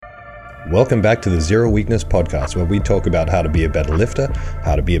Welcome back to the Zero Weakness Podcast, where we talk about how to be a better lifter,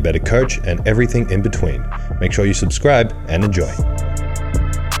 how to be a better coach, and everything in between. Make sure you subscribe and enjoy.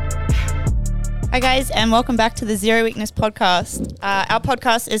 Hi guys, and welcome back to the Zero Weakness Podcast. Our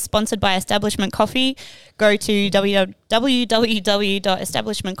podcast is sponsored by Establishment Coffee. Go to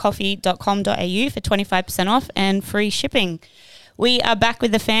www.establishmentcoffee.com.au for 25% off and free shipping. We are back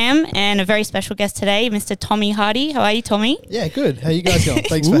with the fam and a very special guest today, Mr. Tommy Hardy. How are you, Tommy? Yeah, good. How you guys going?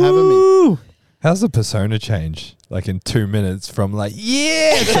 Thanks for having me. How's the persona change? Like in 2 minutes from like,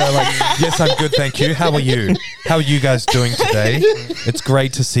 yeah, to like, yes, I'm good, thank you. How are you? How are you guys doing today? It's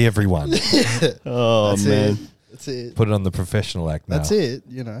great to see everyone. Oh, That's man. it. That's it. Put it on the professional act now. That's it,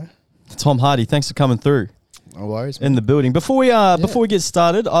 you know. Tom Hardy, thanks for coming through No worries, man. in the building. Before we get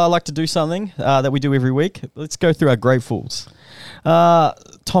started, I like to do something that we do every week. Let's go through our gratefuls.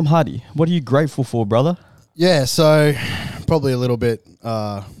 Tom Hardy, what are you grateful for, brother? Yeah, so probably a little bit,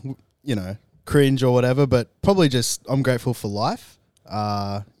 cringe or whatever, but probably just I'm grateful for life.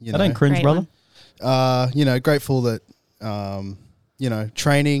 That ain't cringe, Great brother. one. Grateful that,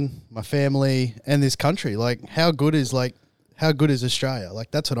 training, my family, and this country. Like, how good is Australia?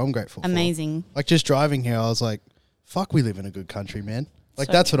 Like, that's what I'm grateful for. Amazing. Like, just driving here, I was like, fuck, we live in a good country, man. Like,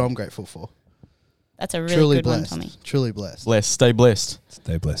 So that's good. what I'm grateful for. That's a really Truly good blessed. one, Tommy. Truly blessed. Stay blessed.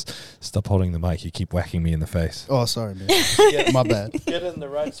 Stay blessed. Stop holding the mic. You keep whacking me in the face. Oh, sorry, man. My bad. Get it in the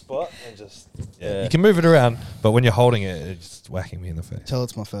right spot and just... Yeah. You can move it around, but when you're holding it, it's just whacking me in the face. Tell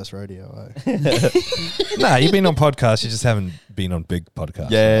it's my first rodeo. Nah, you've been on podcasts. You just haven't been on big podcasts.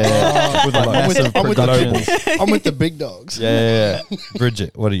 Yeah. With like massive I'm with the productions. I'm with the big dogs. Yeah.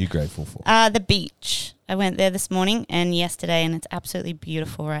 Bridget, what are you grateful for? The beach. I went there this morning and yesterday, and it's absolutely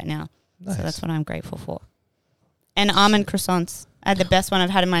beautiful right now. Nice. So that's what I'm grateful for. And almond croissants. I had the best one I've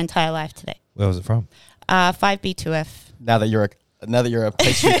had in my entire life today. Where was it from? 5B2F. Now that you're a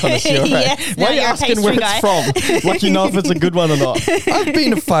pastry connoisseur, right? Yes, Why now are you you're a asking where pastry it's from? Like you know if it's a good one or not. I've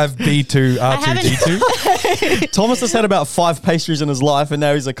been to 5B2, R2D2. Thomas has had about 5 pastries in his life, and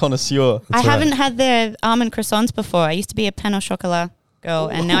now he's a connoisseur. I haven't had their almond croissants before. I used to be a pain au chocolat girl,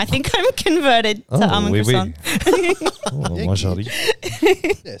 and now I think I'm converted to almond croissants. Oh, bonjour.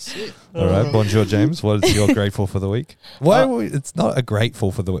 Yes. Yeah. All right, bonjour, James. What is your grateful for the week? It's not a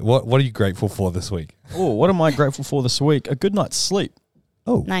grateful for the week. What are you grateful for this week? Oh, what am I grateful for this week? A good night's sleep.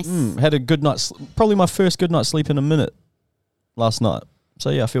 Oh, Nice. Had a good night's, probably my first good night's sleep in a minute last night.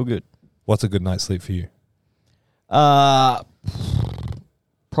 So yeah, I feel good. what's a good night's sleep for you?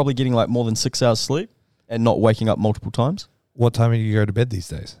 Probably getting like more than 6 hours sleep and not waking up multiple times. What time do you go to bed these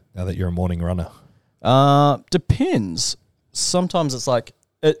days, now that you're a morning runner? Depends. Sometimes it's like,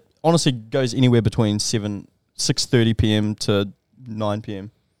 it honestly goes anywhere between 6:30 p.m. to 9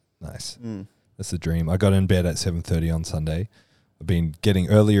 p.m. Nice. That's the dream. I got in bed at 7:30 on Sunday. I've been getting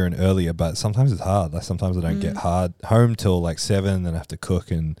earlier and earlier, but sometimes it's hard. Like sometimes I don't get home till like 7, then I have to cook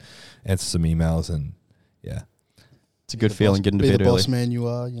and answer some emails, and yeah. It's a good feeling getting to Be bed the early. boss man you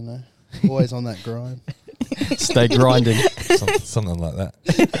are, you know. Always on that grind. Stay grinding. Something like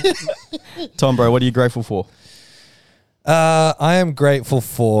that. Tom, bro, what are you grateful for? I am grateful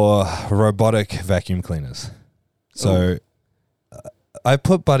for robotic vacuum cleaners. So I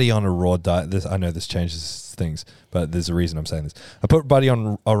put Buddy on a raw diet. I know this changes things, but there's a reason I'm saying this. I put Buddy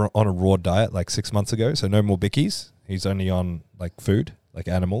on a raw diet like 6 months ago, so no more bickies. He's only on like food, like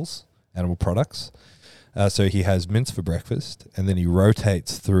animal products. So he has mince for breakfast, and then he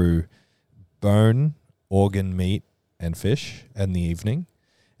rotates through bone, organ meat, and fish in the evening.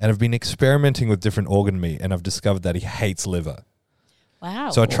 And I've been experimenting with different organ meat, and I've discovered that he hates liver.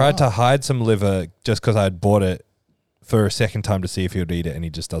 Wow. So I tried to hide some liver just because I had bought it for a second time to see if he would eat it, and he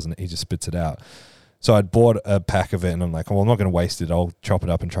just doesn't. He just spits it out. So I'd bought a pack of it, and I'm like, well, I'm not going to waste it. I'll chop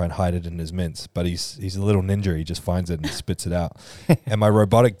it up and try and hide it in his mince. But he's a little ninja. He just finds it and spits it out. And my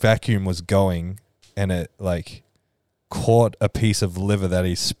robotic vacuum was going, and it like caught a piece of liver that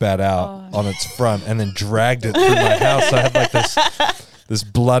he spat out on its front, and then dragged it through my house. So I had like this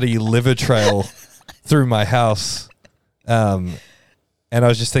bloody liver trail through my house. And I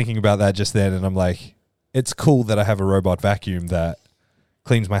was just thinking about that just then, and I'm like, it's cool that I have a robot vacuum that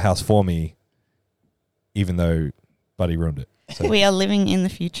cleans my house for me, even though Buddy ruined it. So we are living in the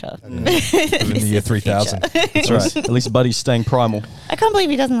future. in the year 3000. That's right. At least Buddy's staying primal. I can't believe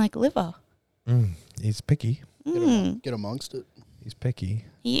he doesn't like liver. He's picky. Get amongst it. He's picky.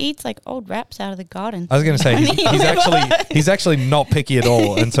 He eats like old wraps out of the garden. I was going to say he's actually not picky at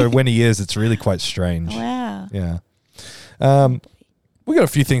all, and so when he is, it's really quite strange. Wow. Yeah. We got a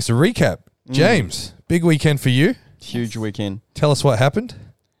few things to recap. James, big weekend for you. Huge weekend. Tell us what happened.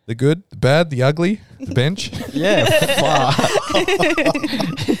 The good, the bad, the ugly, the bench. Yeah.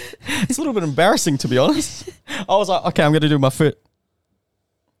 It's little bit embarrassing, to be honest. I was like, okay, I'm going to do my first.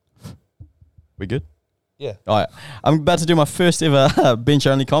 We good? Yeah. All right. I'm about to do my first ever bench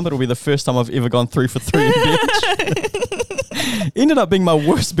only comp. It'll be the first time I've ever gone 3 for 3 in bench. Ended up being my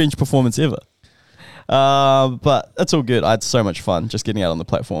worst bench performance ever. But that's all good. I had so much fun just getting out on the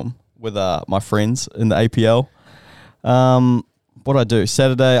platform with my friends in the APL. What did I do?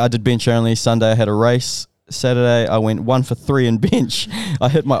 Saturday, I did bench only. Sunday, I had a race. Saturday, I went 1 for 3 in bench. I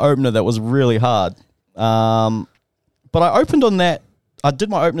hit my opener that was really hard. But I opened on that. I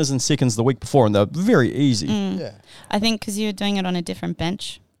did my openers in seconds the week before, and they were very easy. Yeah. I think because you were doing it on a different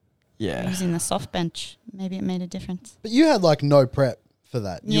bench. Yeah. Using the soft bench. Maybe it made a difference. But you had like no prep for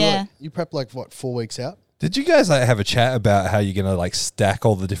that. Yeah. You prepped like what, 4 weeks out? Did you guys like have a chat about how you're gonna like stack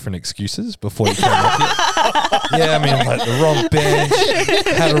all the different excuses before you came up here? Yeah, I mean like the wrong bench,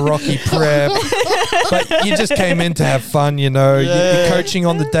 had a rocky prep, but you just came in to have fun, you know. You're coaching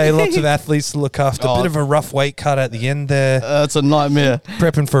on the day, lots of athletes to look after, a bit of a rough weight cut at the end there. It's a nightmare.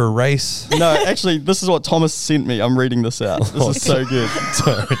 Prepping for a race. No, actually, this is what Thomas sent me. I'm reading this out. This is so good.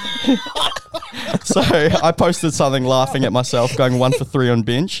 Sorry. So I posted something laughing at myself, going 1 for 3 on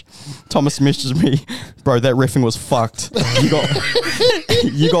bench. Thomas messaged me, bro, that reffing was fucked.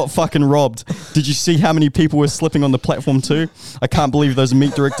 You got fucking robbed. Did you see how many people were slipping on the platform too? I can't believe those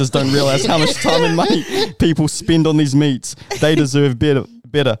meet directors don't realize how much time and money people spend on these meets. They deserve better.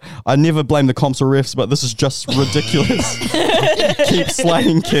 I never blame the comps or refs, but this is just ridiculous. Keep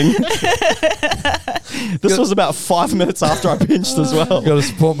slaying, King. This was about 5 minutes after I benched as well. Got to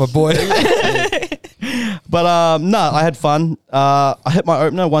support my boy. But no, I had fun. I hit my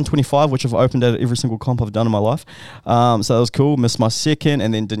opener 125, which I've opened at every single comp I've done in my life. So that was cool. Missed my second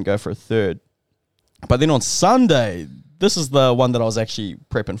and then didn't go for a third. But then on Sunday, this is the one that I was actually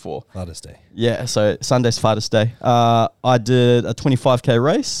prepping for. Father's Day. Yeah, so Sunday's Father's Day. I did a 25k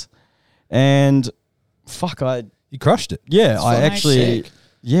race, and You crushed it. yeah, I So actually, sick.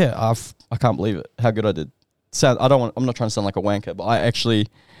 yeah, I can't believe it how good I did. I'm not trying to sound like a wanker, but I actually,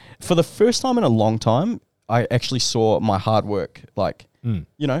 for the first time in a long time, I actually saw my hard work, like,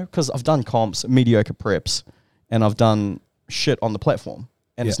 you know, because I've done comps, mediocre preps, and I've done shit on the platform,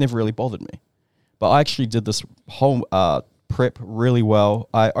 and it's never really bothered me. But I actually did this whole prep really well.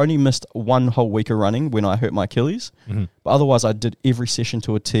 I only missed 1 whole week of running when I hurt my Achilles, but otherwise I did every session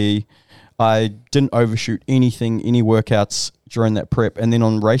to a T. I didn't overshoot anything, any workouts during that prep, and then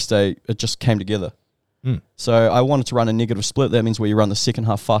on race day, it just came together. So I wanted to run a negative split. That means where you run the second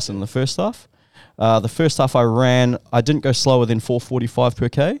half faster than the first half. The first half I didn't go slower than 4:45 per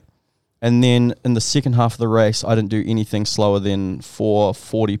K. And then in the second half of the race, I didn't do anything slower than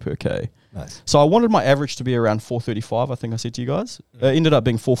 4:40 per K. Nice. So I wanted my average to be around 4:35, I think I said to you guys. It ended up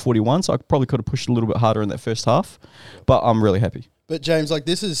being 4:41, so I probably could have pushed a little bit harder in that first half. But I'm really happy. But James, like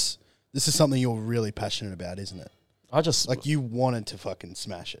this is something you're really passionate about, isn't it? I just... Like you wanted to fucking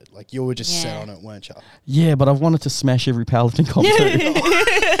smash it. Like you were just set on it, weren't you? Yeah, but I've wanted to smash every powerlifting comp too.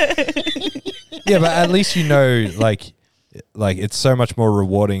 Yeah, but at least you know, like it's so much more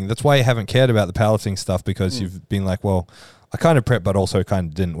rewarding. That's why you haven't cared about the powerlifting stuff, because you've been like, well, I kind of prepped, but also kind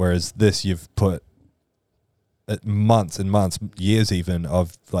of didn't. Whereas this, you've put months and months, years even,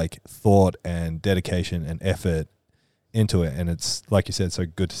 of like thought and dedication and effort into it. And it's, like you said, so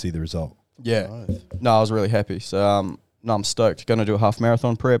good to see the result. Yeah. Nice. No, I was really happy. So, no, I'm stoked. Going to do a half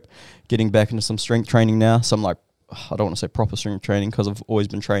marathon prep, getting back into some strength training now. Some like, I don't want to say proper strength training because I've always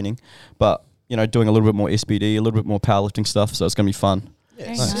been training, but, you know, doing a little bit more SBD, a little bit more powerlifting stuff. So it's going to be fun.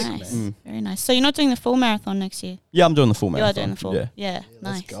 Very sick, nice. man. Very nice. So you're not doing the full marathon next year? Yeah, I'm doing the full You marathon. are doing the full. Yeah. Yeah.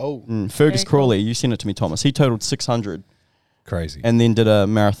 Nice. Let's go. Fergus Very cool. Crawley, you sent it to me, Thomas. He totaled 600 Crazy. and then did a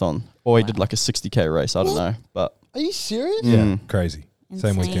marathon. Or he did like a 60k race. I don't know. But Are you serious? Yeah, crazy.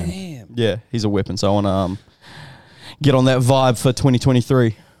 Same Insane. weekend. Damn. yeah, he's a weapon. So I want to get on that vibe for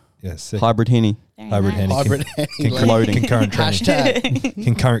 2023. Yeah, sick. Hybrid Henny. Very Hybrid nice. Henny. Hybrid Loading. Concurrent training. Hashtag.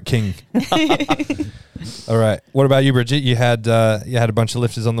 Concurrent king. All right. What about you, Bridget? You had a bunch of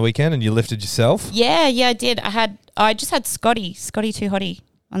lifters on the weekend, and you lifted yourself. Yeah, I did. I just had Scotty Too Hottie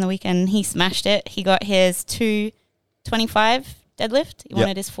on the weekend. He smashed it. He got his 225 deadlift. He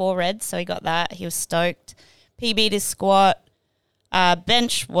wanted his 4 reds, so he got that. He was stoked. PB'd his squat.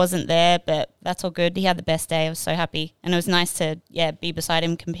 Bench wasn't there, but that's all good. He had the best day. I was so happy. And it was nice to, be beside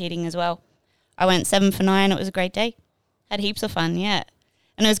him competing as well. I went 7 for 9. It was a great day. Had heaps of fun, yeah.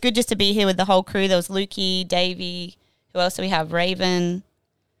 And it was good just to be here with the whole crew. There was Lukey, Davey. Who else do we have? Raven.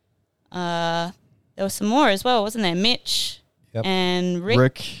 There was some more as well, wasn't there? Mitch and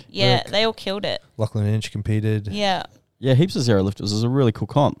Rick. Yeah, Rick. they all killed it. Lachlan Inch competed. Yeah. Yeah, heaps of zero lifters. It was a really cool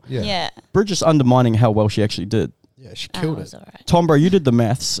comp. Yeah. Yeah. Bridget's undermining how well she actually did. Yeah, she Oh, killed it it. was all right. Tom, bro, you did the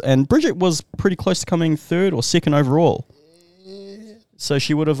maths, and Bridget was pretty close to coming third or second overall. So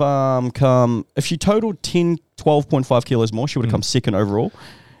she would have come, if she totaled 12.5 kilos more, she would have come second overall.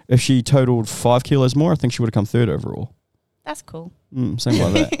 If she totaled 5 kilos more, I think she would have come third overall. That's cool. Something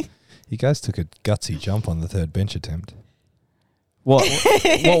like that. You guys took a gutsy jump on the third bench attempt. What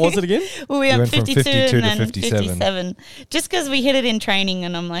was it again? Well, we You went went from 52 52 and to then 57. 57. Just because we hit it in training,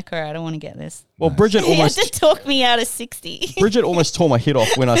 and I'm like, all right, I don't want to get this. Well, Bridget He had almost to talk me out of 60. Bridget almost tore my head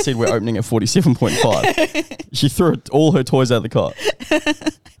off when I said we're opening at 47.5. She threw all her toys out the cot.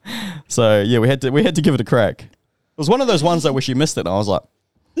 So yeah, we had to give it a crack. It was one of those ones that where she missed it, and I was like,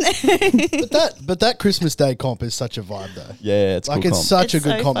 But that Christmas Day comp is such a vibe though. yeah, it's Like cool it's comp. such It's a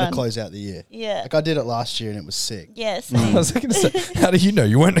good so comp fun. to close out the year. Yeah. Like I did it last year and it was sick. Yes. I was going to say, how do you know?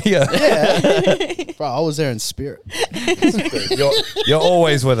 You weren't here. Bro, I was there in spirit. You're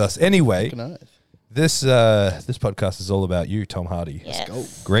always with us. Anyway, Fucking oath. this podcast is all about you, Tom Hardy. Yes. go.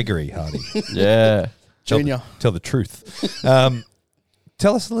 Gregory Hardy. Yeah. Junior. Tell the truth.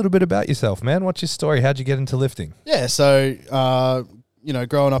 Tell us a little bit about yourself, man. What's your story? How'd you get into lifting? Yeah, so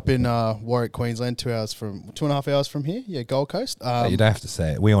growing up in Warwick, Queensland, 2.5 hours from here. Yeah, Gold Coast. You don't have to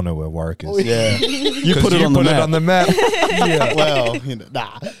say it. We all know where Warwick is. Yeah. You 'Cause put it on the map. Yeah, well,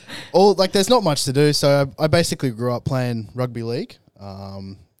 nah. There's not much to do. So I basically grew up playing rugby league,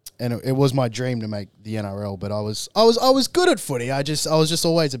 and it was my dream to make the NRL. But I was good at footy. I was just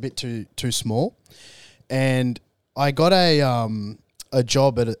always a bit too small, and I got a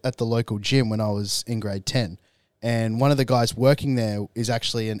job at the local gym when I was in grade 10. And one of the guys working there is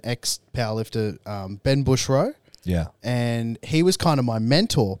actually an ex-powerlifter, Ben Bushrow. Yeah. And he was kind of my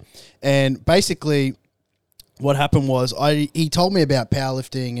mentor. And basically what happened was he told me about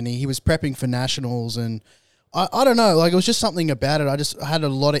powerlifting, and he was prepping for nationals, and I don't know, like it was just something about it. I had a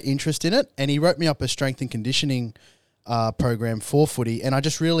lot of interest in it, and he wrote me up a strength and conditioning program for footy, and I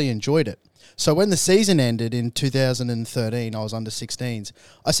just really enjoyed it. So when the season ended in 2013, I was under 16s.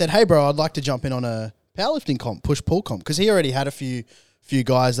 I said, hey, bro, I'd like to jump in on a powerlifting comp, push-pull comp, because he already had a few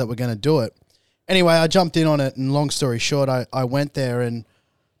guys that were going to do it. Anyway, I jumped in on it, and long story short, I went there, and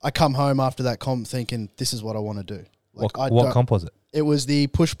I come home after that comp thinking, this is what I want to do. Like, What comp was it? It was the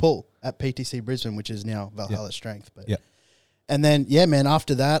push-pull at PTC Brisbane, which is now Valhalla Strength. But Yeah. And then, yeah, man,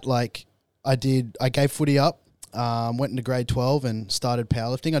 after that, like I gave footy up, went into grade 12 and started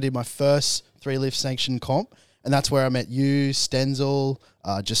powerlifting. I did my first 3-lift sanctioned comp, and that's where I met you, Stenzel,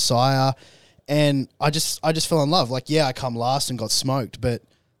 Josiah, and I just fell in love. Like, yeah, I come last and got smoked, but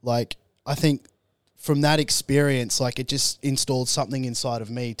like I think from that experience, like it just installed something inside of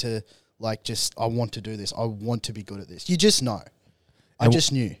me to like I want to do this. I want to be good at this. You just know. I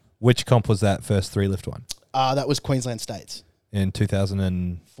just knew. Which comp was that first 3-lift one? That was Queensland States. In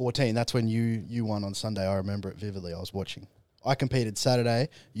 2000 14. That's when you won on Sunday. I remember it vividly. I was watching. I competed Saturday.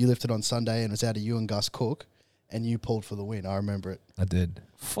 You lifted on Sunday, and it was out of you and Gus Cook, and you pulled for the win. I remember it. I did.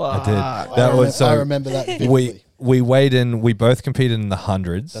 Fuck. I did. That was so. I remember that vividly. We weighed in. We both competed in the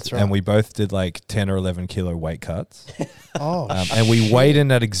hundreds. That's right. And we both did like 10 or 11 kilo weight cuts. And we weighed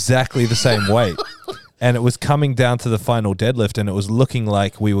in at exactly the same weight. And it was coming down to the final deadlift, and it was looking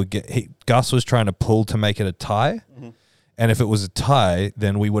like we would Gus was trying to pull to make it a tie. Mm-hmm. And if it was a tie,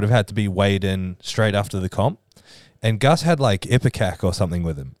 then we would have had to be weighed in straight after the comp. And Gus had like Ipecac or something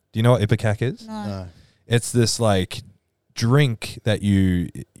with him. Do you know what Ipecac is? No. It's this like drink that you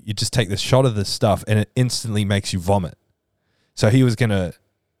just take this shot of this stuff, and it instantly makes you vomit. So he was going to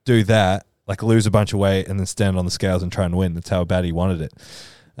do that, like lose a bunch of weight and then stand on the scales and try and win. That's how bad he wanted it.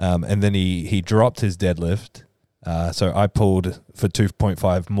 And then he dropped his deadlift. So I pulled for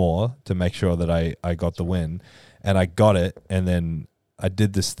 2.5 more to make sure that I got the win. And I got it, and then I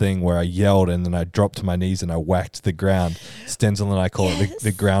did this thing where I yelled, and then I dropped to my knees and I whacked the ground. Stenzel and I call it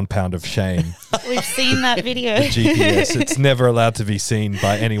the ground pound of shame. We've seen that video. The GPS. It's never allowed to be seen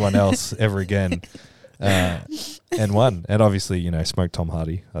by anyone else ever again. And won. And obviously, smoked Tom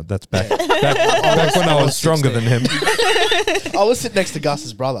Hardy. That's back when I was stronger than him. I was sitting next to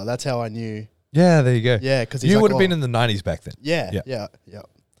Gus's brother. That's how I knew. Yeah, there you go. Yeah, because you would have been in the 90s back then. Yeah.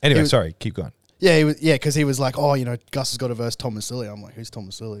 Anyway, sorry, keep going. Yeah, because he was like, Gus has got to verse Thomas Lilly. I'm like, who's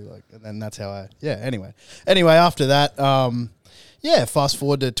Thomas Lilly? Like, and then that's how anyway, after that, fast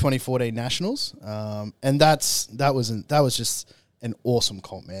forward to 2014 Nationals, and that was just an awesome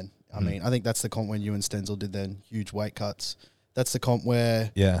comp, man. I mean, I think that's the comp when you and Stenzel did then huge weight cuts. That's the comp where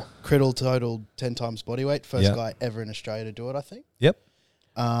Criddle totaled 10 times body weight. First guy ever in Australia to do it, I think. Yep.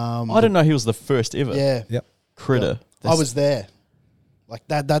 I didn't know he was the first ever. Yeah. Yep. Critter. I was there. Like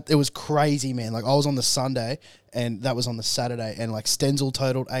that it was crazy, man. Like I was on the Sunday and that was on the Saturday, and like Stenzel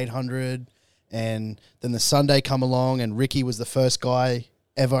totaled 800 And then the Sunday come along, and Ricky was the first guy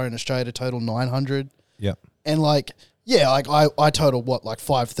ever in Australia to total 900. Yep. And like, yeah, like I totaled what, like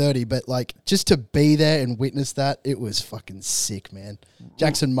 530, but like just to be there and witness that, it was fucking sick, man.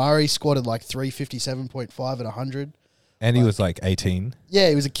 Jackson Murray squatted like 357.5 at 100. And he was like 18. Yeah,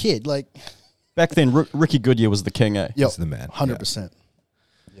 he was a kid. Like Back then, Ricky Goodyear was the king, eh? yep, He's the man. 100%.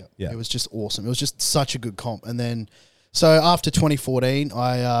 Yeah. It was just awesome. It was just such a good comp. And then, so after 2014,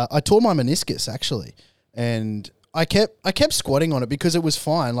 I tore my meniscus actually, and I kept squatting on it because it was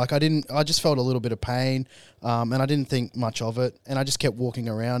fine. Like I just felt a little bit of pain, and I didn't think much of it, and I just kept walking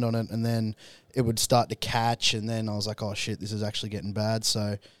around on it, and then it would start to catch, and then I was like, oh shit, this is actually getting bad.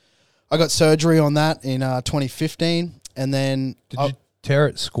 So I got surgery on that in 2015, and then Did you tear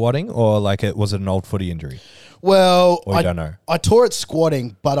it squatting, or like was it an old footy injury? Well, Or you don't know? I tore it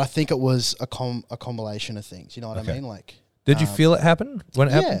squatting, but I think it was a combination of things. You know what I mean? Like, Did you feel it happen when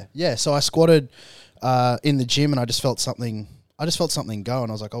it happened? yeah. So I squatted in the gym, and I just felt something. I just felt something go,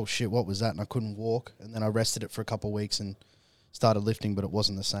 and I was like, "Oh shit, what was that?" And I couldn't walk, and then I rested it for a couple of weeks and started lifting, but it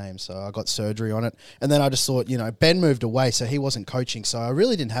wasn't the same. So I got surgery on it, and then I just thought, Ben moved away, so he wasn't coaching, so I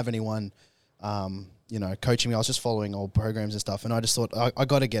really didn't have anyone. Coaching me. I was just following old programs and stuff, and I just thought I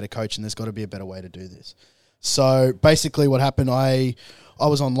got to get a coach, and there's got to be a better way to do this. So basically what happened, I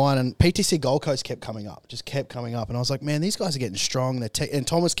was online, and PTC Gold Coast kept coming up, and I was like, man, these guys are getting strong. And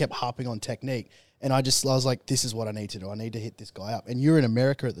Thomas kept harping on technique, and I was like, this is what I need to do. I need to hit this guy up. And you were in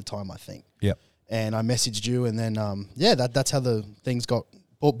America at the time, I think. Yep. And I messaged you, and then that's how the things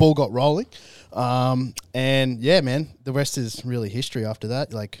ball got rolling. And yeah, man, the rest is really history after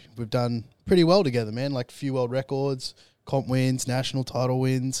that. Like, we've done pretty well together, man. Like, a few world records, comp wins, national title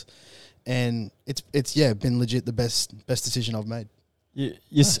wins. And it's been legit the best decision I've made.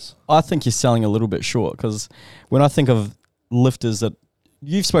 Yes, I think you're selling a little bit short, because when I think of lifters that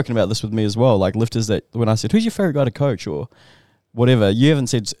you've spoken about this with me as well, like lifters that when I said, who's your favorite guy to coach or whatever, you haven't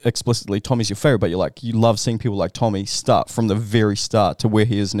said explicitly Tommy's your favorite, but you're like, you love seeing people like Tommy start from the very start to where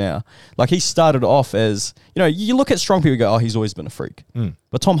he is now. Like, he started off as, you look at strong people and go, oh, he's always been a freak.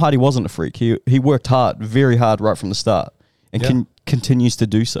 But Tom Hardy wasn't a freak. He worked hard, very hard right from the start, and continues to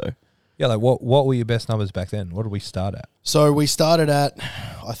do so. Yeah, like what were your best numbers back then? What did we start at? So we started at,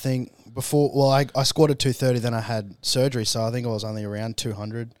 I think, I squatted 230, then I had surgery, so I think I was only around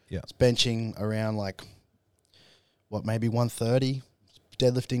 200. Yeah. I was benching around maybe 130,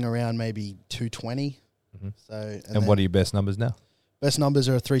 deadlifting around maybe 220. Mm-hmm. So And what are your best numbers now? Best numbers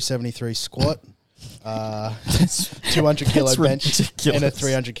are a 373 squat, 200 kilo bench, and a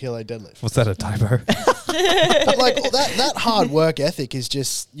 300 kilo deadlift. Was that a typo? But like that hard work ethic is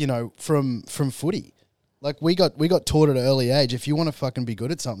just, from footy. Like, we got taught at an early age, if you want to fucking be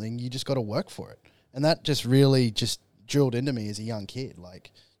good at something, you just got to work for it. And that just really just drilled into me as a young kid. Like,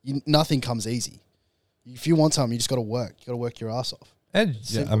 nothing comes easy. If you want something, you just got to work. You got to work your ass off. And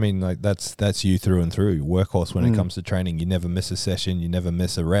I mean, like that's you through and through. Workhorse when it comes to training. You never miss a session. You never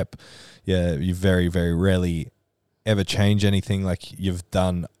miss a rep. Yeah, you very, very rarely ever change anything. Like, you've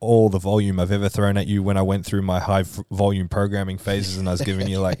done all the volume I've ever thrown at you when I went through my high volume programming phases, and I was giving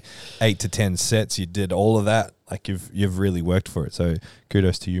you like 8 to 10 sets. You did all of that. Like, you've really worked for it. So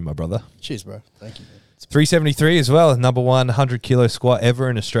kudos to you, my brother. Cheers, bro. Thank you, man. 373 as well, number 100 kilo squat ever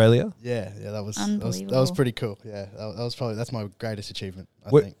in Australia. Yeah, that was pretty cool. Yeah, that's my greatest achievement,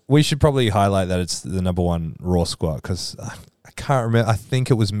 I think. We should probably highlight that it's the number one raw squat, because I can't remember. I think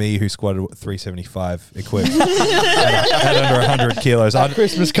it was me who squatted 375 equipped at under 100 kilos.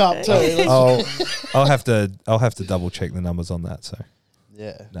 Christmas Cup too. I'll have to double check the numbers on that. So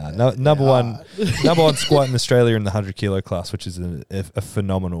yeah, number one squat in Australia in the 100 kilo class, which is a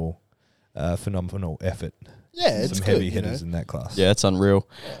phenomenal effort. Yeah, it's some good, heavy hitters in that class. Yeah, it's unreal.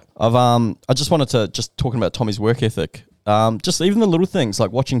 I just wanted to, just talking about Tommy's work ethic. Just even the little things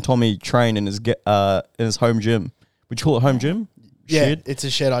like watching Tommy train in his home gym. Would you call it home gym? Yeah, Shed? it's a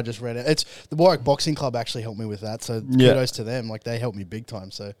shed. I just read it. It's the Warwick Boxing Club actually helped me with that. So kudos to them. Like, they helped me big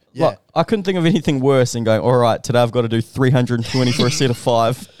time. So yeah, like, I couldn't think of anything worse than going, all right, today I've got to do 320 for a set of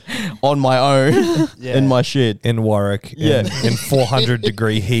 5 on my own in my shed. In Warwick, in 400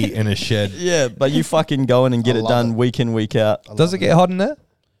 degree heat in a shed. Yeah, but you fucking go in and get it done week in, week out. Does it get hot in there?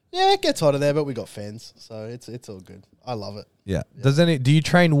 Yeah, it gets hot in there, but we got fans, so it's all good. I love it. Yeah. Do you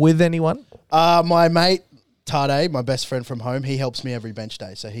train with anyone? My mate Tade, my best friend from home, he helps me every bench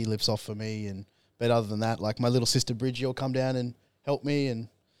day, so he lifts off for me. But other than that, like, my little sister Bridget will come down and help me, and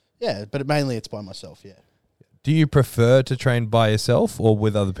but mainly it's by myself. Yeah. Do you prefer to train by yourself or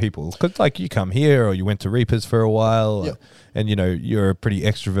with other people? Because, like, you come here or you went to Reapers for a while, and you're a pretty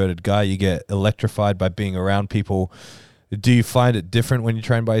extroverted guy. You get electrified by being around people. Do you find it different when you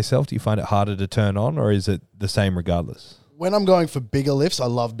train by yourself? Do you find it harder to turn on, or is it the same regardless? When I'm going for bigger lifts, I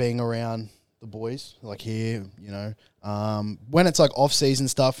love being around the boys, like here, you know. When it's like off-season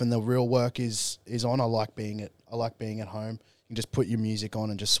stuff and the real work is on, I like being at home. You can just put your music on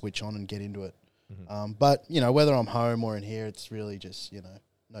and just switch on and get into it. Mm-hmm. But, you know, whether I'm home or in here, it's really just, you know,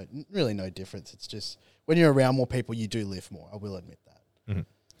 no difference. It's just when you're around more people, you do lift more. I will admit that. Mm-hmm.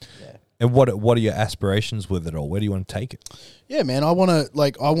 Yeah. And what are your aspirations with it all? Where do you want to take it? Yeah, man, I want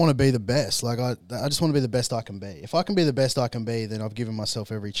to be the best. Like I just want to be the best I can be. If I can be the best I can be, then I've given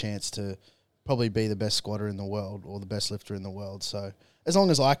myself every chance to probably be the best squatter in the world or the best lifter in the world. So as long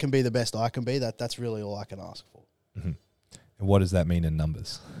as I can be the best I can be, that's really all I can ask for. Mm-hmm. And what does that mean in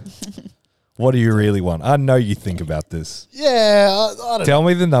numbers? What do you really want? I know you think about this. Yeah, I don't Tell know.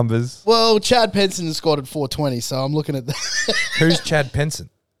 me the numbers. Well, Chad Penson squatted 420, so I'm looking at that. Who's Chad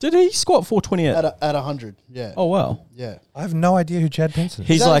Penson? Did he squat 420 at 100. Yeah. Oh, wow. Yeah. I have no idea who Chad Penson is.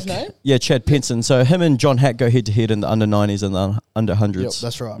 He's that like, his name? yeah, Chad Penson. So him and John Hack go head to head in the under 90s and the under 100s. Yep,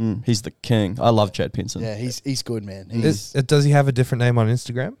 that's right. He's the king. I love Chad Penson. Yeah, he's good, man. Does he have a different name on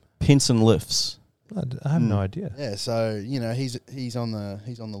Instagram? Penson lifts. I have no idea. Yeah, so you know he's on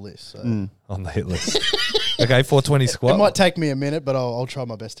the list. So. On the hit list. Okay, 420 squat. It might take me a minute, but I'll try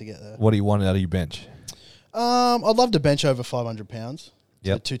my best to get there. What do you want out of your bench? I'd love to bench over 500 pounds.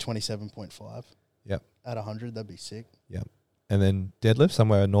 Yep. So 227.5. Yep. At 100, that'd be sick. Yep. And then deadlift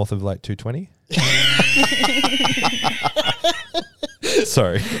somewhere north of like 220.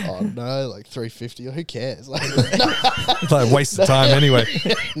 Sorry. Oh no, like 350. Who cares? Like, It's like a waste of time anyway.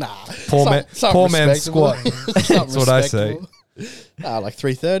 nah. Poor man respectable. squat. That's what I say. Nah, like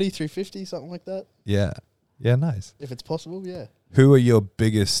 330, 350, something like that. Yeah. Yeah, nice. If it's possible, yeah. Who are your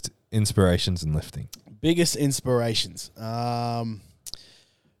biggest inspirations in lifting? Biggest inspirations.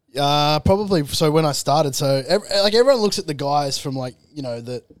 Probably. So when I started, everyone looks at the guys from like, you know,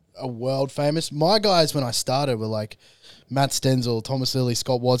 that are world famous. My guys when I started were like Matt Stenzel, Thomas Lilly,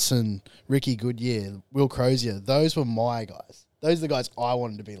 Scott Watson, Ricky Goodyear, Will Crozier. Those were my guys. Those are the guys I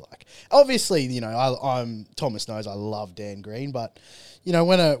wanted to be like. Obviously, you know, I'm Thomas knows I love Dan Green, but you know,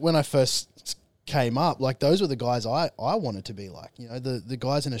 when I first came up, like those were the guys I wanted to be like. You know, the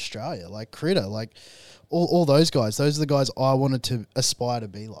guys in Australia, like Critter, like all those guys. Those are the guys I wanted to aspire to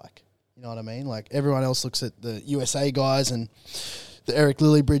be like. You know what I mean? Like everyone else looks at the USA guys and the Eric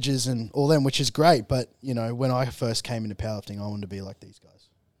Lillybridges and all them, which is great. But you know, when I first came into powerlifting, I wanted to be like these guys.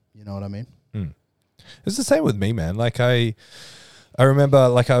 You know what I mean? It's the same with me, man. Like I remember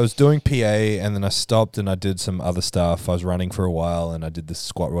like I was doing PA and then I stopped and I did some other stuff. I was running for a while and I did this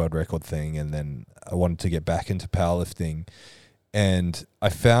squat world record thing and then I wanted to get back into powerlifting. And I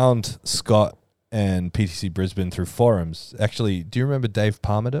found Scott and PTC Brisbane through forums. Actually, do you remember Dave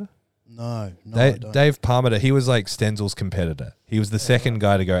Parmiter? No, I don't. Dave Parmiter, he was like Stenzel's competitor. He was the second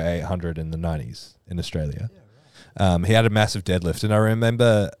guy to go 800 in the 90s in Australia. Yeah, right. He had a massive deadlift. And I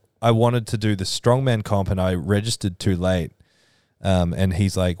remember I wanted to do the strongman comp and I registered too late. And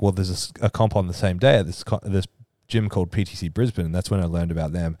he's like, well, there's a comp on the same day at this gym called PTC Brisbane. And that's when I learned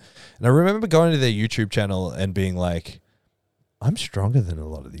about them. And I remember going to their YouTube channel and being like, I'm stronger than a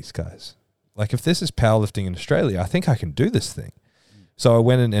lot of these guys. Like if this is powerlifting in Australia, I think I can do this thing. So I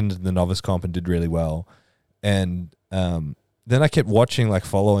went and entered the novice comp and did really well. And then I kept watching, like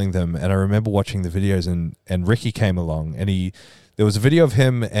following them. And I remember watching the videos and Ricky came along and there was a video of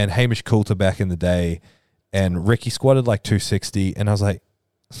him and Hamish Coulter back in the day. And Ricky squatted like 260. And I was like,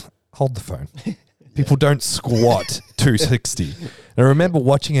 hold the phone. People don't squat 260. And I remember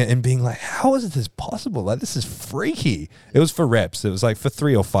watching it and being like, how is this possible? Like, this is freaky. It was for reps. It was like for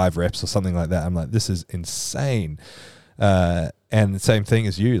 3 or 5 reps or something like that. I'm like, this is insane. And the same thing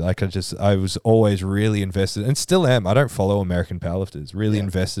as you. Like, I was always really invested and still am. I don't follow American powerlifters. Really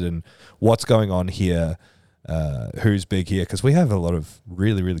invested in what's going on here, who's big here. Because we have a lot of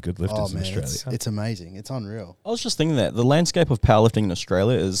really, really good lifters in Australia. It's amazing. It's unreal. I was just thinking that the landscape of powerlifting in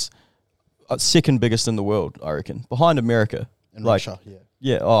Australia is second biggest in the world, I reckon, behind America. And like, Russia, yeah.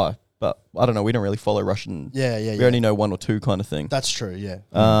 Yeah, but I don't know. We don't really follow Russian. Yeah. We only know 1 or 2 kind of thing. That's true, yeah.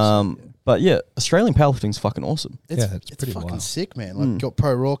 But yeah, Australian powerlifting's fucking awesome. It's pretty fucking wild. sick, man. Like, got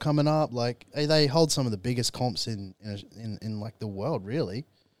Pro Raw coming up. Like, they hold some of the biggest comps in like the world, really.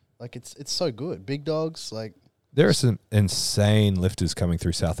 Like, it's so good. Big dogs, like. There are some insane lifters coming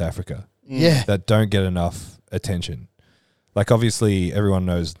through South Africa. Yeah. That don't get enough attention. Like, obviously, everyone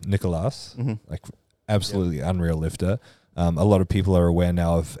knows Nicolas, like, absolutely unreal lifter. A lot of people are aware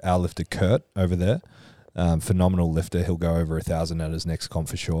now of our lifter Kurt over there. Phenomenal lifter. He'll go over 1,000 at his next comp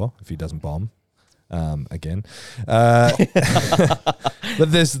for sure if he doesn't bomb. again.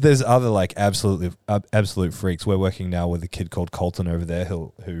 But there's other like absolute freaks. We're working now with a kid called Colton over there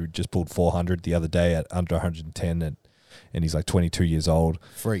who just pulled 400 the other day at under 110, and he's like 22 years old.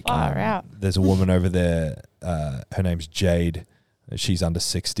 Freak. Far out. There's a woman over there. Her name's Jade. She's under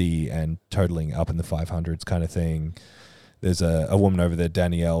 60 and totaling up in the 500s kind of thing. There's a woman over there,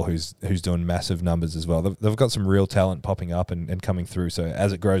 Danielle, who's doing massive numbers as well. They've got some real talent popping up and coming through. So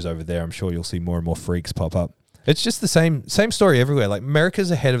as it grows over there, I'm sure you'll see more and more freaks pop up. It's just the same story everywhere. Like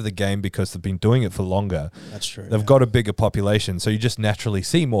America's ahead of the game because they've been doing it for longer. That's true. They've got a bigger population, so you just naturally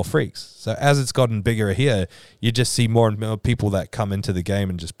see more freaks. So as it's gotten bigger here, you just see more and more people that come into the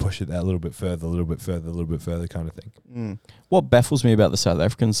game and just push it that little bit further kind of thing. What baffles me about the South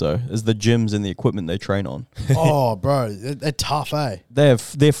Africans though is the gyms and the equipment they train on. Oh, bro, they're tough, eh? They're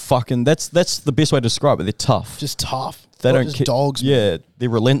fucking. That's the best way to describe it. They're tough. Just tough. They don't just dogs. Yeah, Man. they're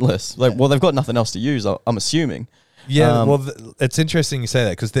relentless. Like, well, they've got nothing else to use. I'm assuming. Yeah, it's interesting you say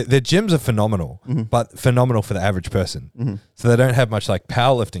that because their gyms are phenomenal, but phenomenal for the average person. So they don't have much like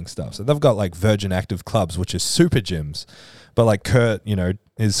powerlifting stuff. So they've got like Virgin Active clubs, which is super gyms, but like Kurt,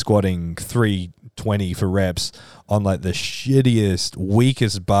 is squatting 320 for reps on like the shittiest,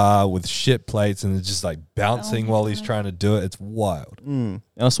 weakest bar with shit plates, and it's just like bouncing while he's trying to do it. It's wild. And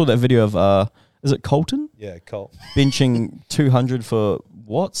I saw that video of is it Colton? Yeah, Colt Benching 200 for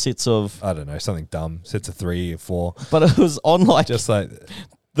what sets of? I don't know, something dumb. Sets of 3 or 4. But it was on like just like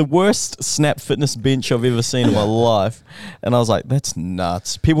the worst Snap Fitness bench I've ever seen in my life. And I was like, that's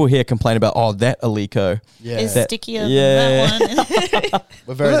nuts. People here complain about, that Alico. Yeah. Is That- stickier yeah. than that one.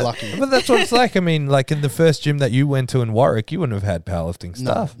 We're very lucky. But that's what it's like. I mean, like in the first gym that you went to in Warwick, you wouldn't have had powerlifting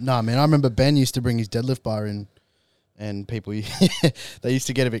stuff. No, man. I remember Ben used to bring his deadlift bar in, and people they used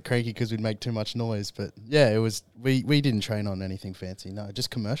to get a bit cranky because we'd make too much noise. But yeah, it was we didn't train on anything fancy. No,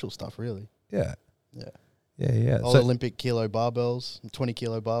 just commercial stuff, really. Yeah. Yeah. Yeah. All Olympic kilo barbells, 20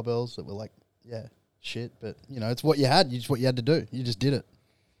 kilo barbells that were like, shit. But it's what you had. It's what you had to do. You just did it.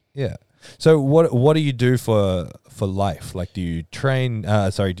 Yeah. So what do you do for life? Like, do you train?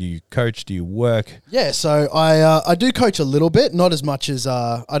 Do you coach? Do you work? Yeah, so I do coach a little bit, not as much as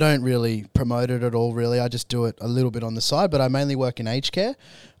I don't really promote it at all. Really, I just do it a little bit on the side. But I mainly work in aged care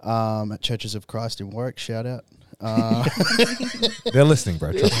at Churches of Christ in Warwick. Shout out. They're listening,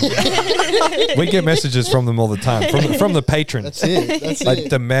 bro. Trust me. We get messages from them all the time from the patrons. That's it. That's like it.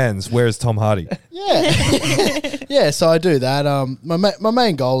 demands. Where's Tom Hardy? Yeah, yeah. So I do that. My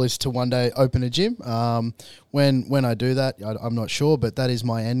main goal is to one day open a gym. When I do that, I'm not sure, but that is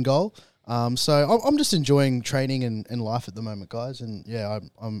my end goal. So I'm just enjoying training and life at the moment, guys. And yeah,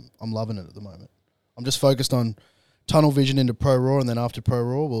 I'm loving it at the moment. I'm just focused on tunnel vision into Pro Raw, and then after Pro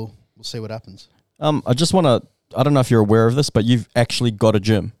Raw, we'll see what happens. I just want to. I don't know if you're aware of this, but you've actually got a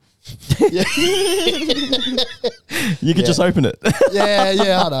gym. Yeah. You could just open it. Yeah,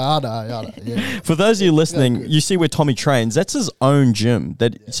 I know. Yeah. For those of you listening, you see where Tommy trains. That's his own gym.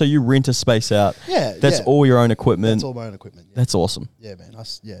 So you rent a space out. Yeah, That's all your own equipment. That's all my own equipment. Yeah. That's awesome. Yeah, man.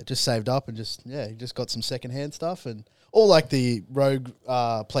 Just saved up and just got some secondhand stuff and all like the rogue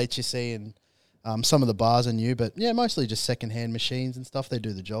plates you see and some of the bars are new, but yeah, mostly just secondhand machines and stuff. They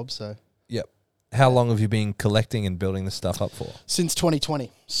do the job. So Yep. How long have you been collecting and building this stuff up for? since 2020.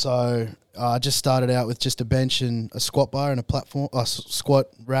 So I just started out with just a bench and a squat bar and a platform, squat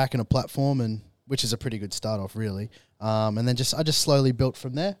rack and a platform, and which is a pretty good start off, really. And then I just slowly built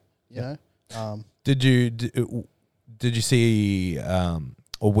from there. You know. Did you see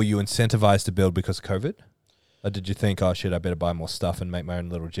or were you incentivized to build because of COVID? Or did you think, oh shit, I better buy more stuff and make my own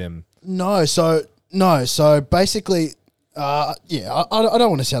little gym? No. So basically. I don't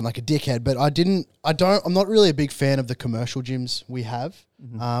want to sound like a dickhead, but I'm not really a big fan of the commercial gyms we have.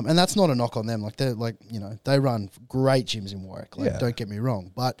 And that's not a knock on them. Like they run great gyms in Warwick. Like, don't get me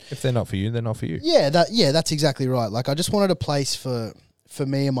wrong, but If they're not for you, they're not for you. yeah, that's exactly right. Like I just wanted a place for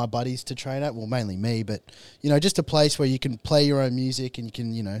me and my buddies to train at. Well, mainly me, but just a place where you can play your own music and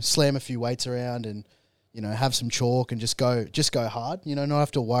you can, slam a few weights around and, have some chalk and just go hard, not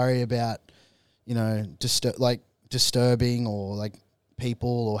have to worry about, disturbing or like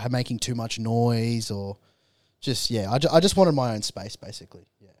people or making too much noise or just I just wanted my own space basically.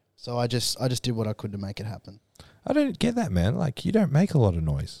 So I just did what I could to make it happen. I don't get that, man. Like, you don't make a lot of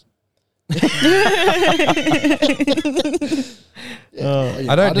noise. I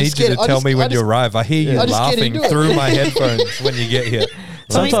don't need you to tell me when you arrive. I hear you I just get laughing into it. through my headphones when you get here.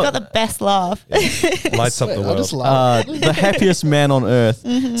 Tommy's got the best laugh. Lights up the I world. just love it. The happiest man on earth.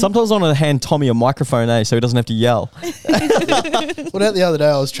 Sometimes I want to hand Tommy a microphone, so he doesn't have to yell. Well, the other day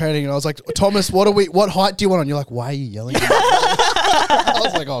I was training and I was like, Thomas, what height do you want? And you're like, why are you yelling? I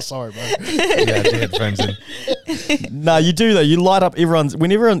was like, oh, sorry, bro. Yeah, the headphones in. Nah, you do though. You light up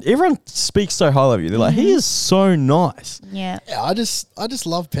everyone speaks so highly of you. They're like, he is so nice. Yeah. Yeah, I just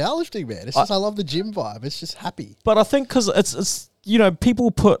love powerlifting, man. It's just I love the gym vibe. It's just happy. But I think because it's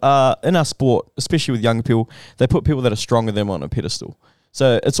people put in our sport, especially with younger people, they put people that are stronger than them on a pedestal.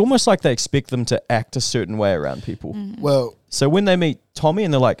 So it's almost like they expect them to act a certain way around people. Well, So when they meet Tommy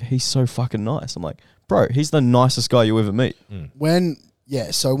and they're like, he's so fucking nice, I'm like, bro, he's the nicest guy you ever meet.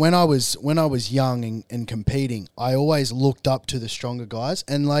 so when I was young and competing, I always looked up to the stronger guys,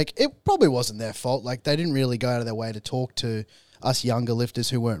 and like it probably wasn't their fault. Like they didn't really go out of their way to talk to us younger lifters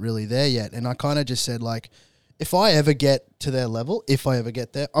who weren't really there yet. And I kind of just said like, if I ever get to their level, if I ever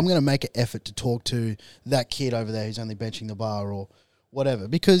get there, I'm going to make an effort to talk to that kid over there who's only benching the bar or whatever,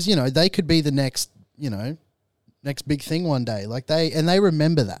 because they could be the next big thing one day. Like they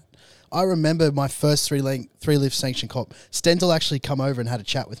remember that. I remember my first three lift sanction comp. Stenzel actually come over and had a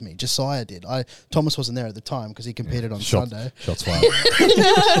chat with me. Josiah did. Thomas wasn't there at the time because he competed on Sunday. Shots fired.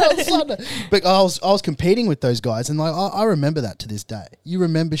 On Sunday. But I was competing with those guys, and like I remember that to this day. You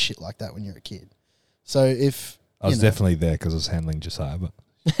remember shit like that when you're a kid. So if I was definitely there because I was handling Josiah, but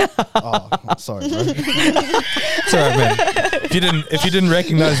oh, sorry, bro. it's all right, man. If you didn't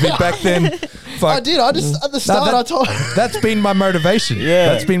recognize me back then, fuck. I did. I just at the start I told. That's been my motivation. Yeah.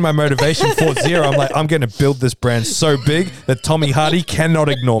 That's been my motivation for Zero. I'm like, I'm going to build this brand so big that Tommy Hardy cannot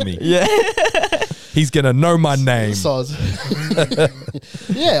ignore me. Yeah. He's going to know my name.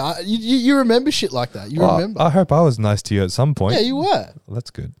 Yeah, you remember shit like that. You remember. I hope I was nice to you at some point. Yeah, you were. Well, that's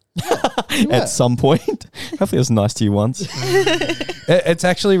good. At some point. Hopefully I was nice to you once. It's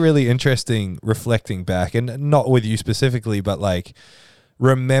actually really interesting reflecting back, and not with you specifically, but like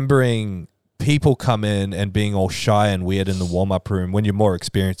remembering people come in and being all shy and weird in the warm-up room when you're more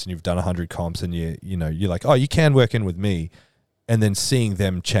experienced and you've done 100 comps and you're like, oh, you can work in with me, and then seeing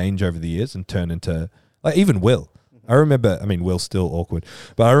them change over the years and turn into, like, even Will. Will's still awkward,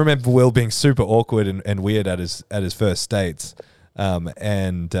 but I remember Will being super awkward and weird at his first states.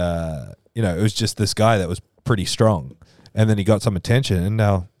 It was just this guy that was pretty strong, and then he got some attention, and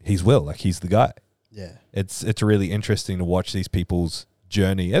now he's Will, like he's the guy. Yeah, it's really interesting to watch these people's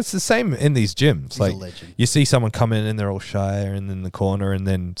journey. It's the same in these gyms. He's like a legend. You see someone come in and they're all shy and in the corner, and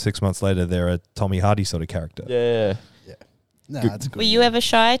then 6 months later they're a Tommy Hardy sort of character. Yeah. No, that's good. Were you ever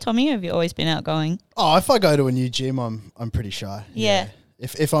shy, Tommy, or have you always been outgoing? Oh, if I go to a new gym, I'm pretty shy. Yeah.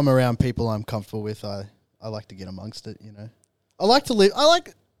 If I'm around people I'm comfortable with, I like to get amongst it. I like to live. I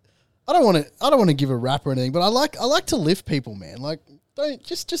don't want to give a rap or anything, but I like to lift people, man. Like, don't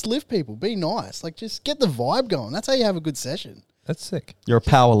just lift people. Be nice. Like, just get the vibe going. That's how you have a good session. That's sick. You're a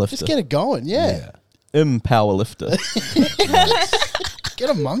power lifter. Just get it going. Yeah. Power lifter. Get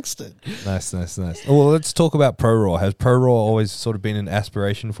amongst it. Nice. Well, let's talk about Pro Raw. Has Pro Raw always sort of been an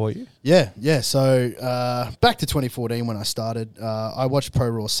aspiration for you? Yeah. So back to 2014 when I started, I watched Pro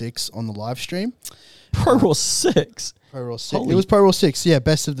Raw 6 on the live stream. Pro Raw 6? Pro Raw 6. Holy- It was Pro Raw 6. Yeah,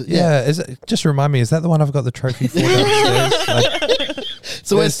 best of the... Yeah. Just remind me, is that the one I've got the trophy for downstairs?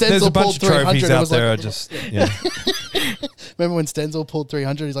 So when there's a Stenzel bunch pulled of trophies 300, it out was there. like... Remember when Stenzel pulled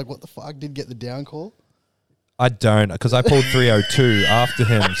 300? He's like, what the fuck? Didn't get the down call? I don't, because I pulled 302 after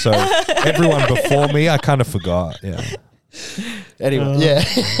him. So everyone before me, I kind of forgot. Yeah. Anyway,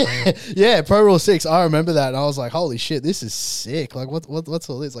 yeah, Pro Raw 6. I remember that, and I was like, "Holy shit, this is sick!" Like, what's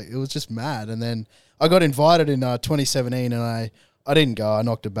all this? Like, it was just mad. And then I got invited in 2017, and I didn't go. I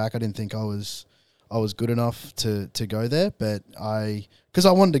knocked it back. I didn't think I was good enough to go there, but because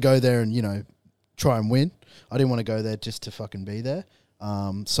I wanted to go there and try and win. I didn't want to go there just to fucking be there.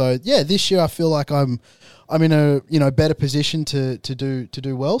 So yeah, this year I feel like I'm in a better position to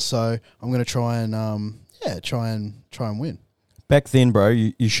do well. So I'm going to try and win. Back then, bro,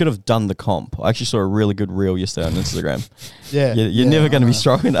 you should have done the comp. I actually saw a really good reel yesterday on Instagram. Yeah, You're never going to be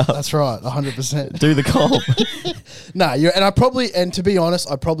strong enough. That's right, 100%. Do the comp. And to be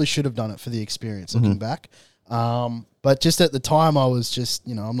honest, I probably should have done it for the experience looking back. But just at the time, I was just,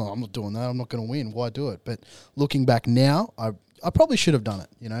 I'm not doing that. I'm not going to win. Why do it? But looking back now, I probably should have done it,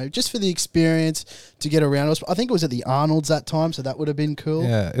 just for the experience to get around. I think it was at the Arnold's that time, so that would have been cool.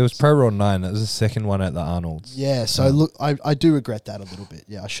 Yeah, it was Pro Raw 9. It was the second one at the Arnold's. Yeah, so look, I do regret that a little bit.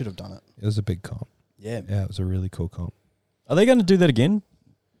 Yeah, I should have done it. It was a big comp. Yeah. Yeah, it was a really cool comp. Are they going to do that again?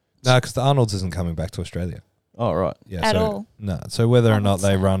 No, because the Arnold's isn't coming back to Australia. Oh, right. Yeah, At all? No, so whether or not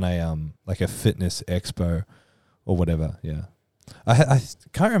That's they sad. run a like a fitness expo or whatever, yeah. I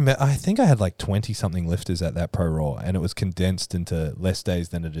can't remember. I think I had like 20 something lifters at that Pro Raw, and it was condensed into less days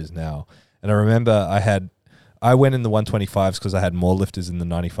than it is now. And I remember I went in the 125s because I had more lifters in the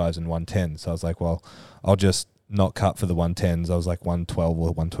 95s and 110s. So I was like, well, I'll just not cut for the 110s. I was like 112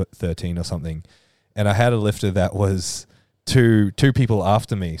 or 113 or something. And I had a lifter that was two people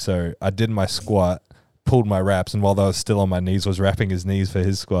after me. So I did my squat, pulled my wraps, and while I was still on my knees, was wrapping his knees for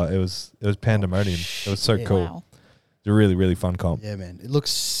his squat. It was pandemonium. It was so cool. Wow. It's a really, really fun comp. Yeah, man, it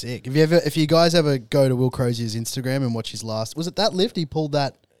looks sick. If you guys ever go to Will Crozier's Instagram and watch his last, was it that lift he pulled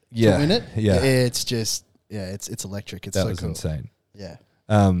that to win it? Yeah. It's just it's electric. It's That so was cool. insane. Yeah.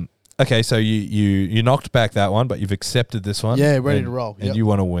 Okay, so you knocked back that one, but you've accepted this one. Yeah, ready to roll. And Yep. you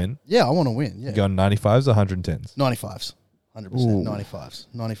want to win. Yeah, I want to win. Yeah. You going 95s or 110s? 95s. 100%. Ooh. 95s.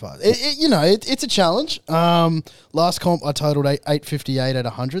 95s. It's a challenge. Last comp I totaled 858 at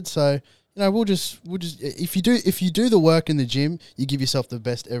 100. So, we'll just if you do the work in the gym, you give yourself the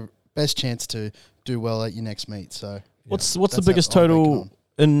best chance to do well at your next meet. So, What's the That's biggest how I'll make it total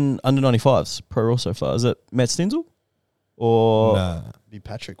in under 95s pro raw so far? Is it Matt Stenzel or Nah. be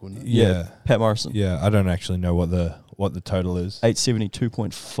Patrick, wouldn't it? Yeah. Pat Morrison? Yeah, I don't actually know what the total is.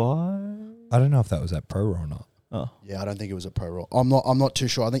 872.5. I don't know if that was at pro or not. Oh, Yeah, I don't think it was a pro roll. I'm not too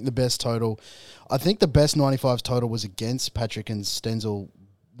sure. I think the best 95s total was against Patrick and Stenzel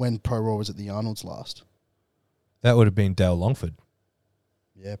when pro roll was at the Arnold's last. That would have been Dale Longford.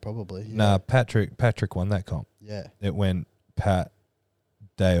 Yeah, probably. Yeah. Nah, Patrick won that comp. Yeah. It went Pat,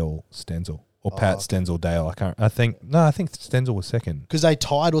 Dale, Stenzel. Or Pat, okay. Stenzel, Dale. I think Stenzel was second. Because they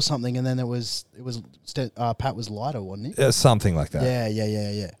tied or something, and then it was Pat was lighter, wasn't he? Something like that.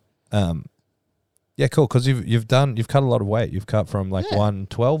 Yeah. Yeah, cool. Because you've cut a lot of weight. You've cut from like Yeah.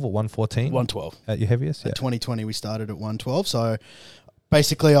 112 or 114 112. at your heaviest. Yeah. At 2020, we started at 112. So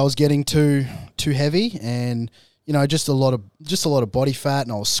basically, I was getting too heavy, and just a lot of body fat,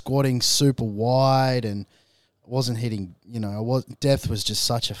 and I was squatting super wide, and wasn't hitting. Depth was just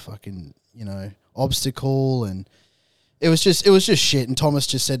such a fucking obstacle, and it was just shit. And Thomas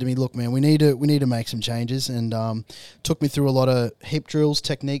just said to me, "Look, man, we need to make some changes," and took me through a lot of hip drills,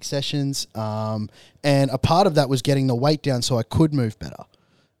 technique sessions, and a part of that was getting the weight down so I could move better.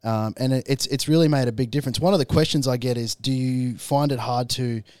 And it's really made a big difference. One of the questions I get is, do you find it hard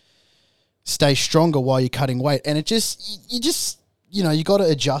to stay stronger while you're cutting weight? And you got to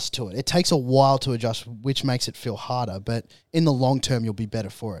adjust to it. It takes a while to adjust, which makes it feel harder. But in the long term, you'll be better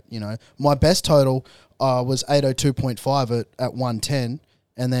for it. My best total was 802.5 at 110.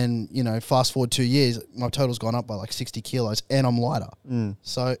 And then, fast forward 2 years, my total's gone up by like 60 kilos and I'm lighter.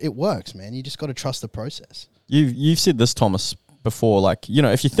 So it works, man. You just got to trust the process. you've said this, Thomas, before. Like,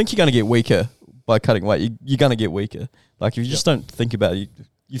 if you think you're going to get weaker by cutting weight, you're going to get weaker. Like, if you just don't think about it,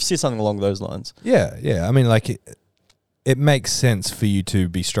 you've said something along those lines. Yeah. I mean, like it makes sense for you to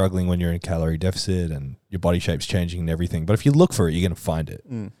be struggling when you're in calorie deficit and your body shape's changing and everything. But if you look for it, you're going to find it.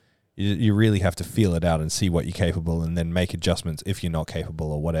 You really have to feel it out and see what you're capable, and then make adjustments if you're not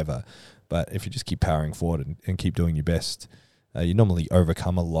capable or whatever. But if you just keep powering forward and keep doing your best, you normally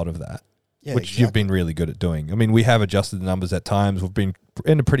overcome a lot of that, which you've been really good at doing. I mean, we have adjusted the numbers at times. We've been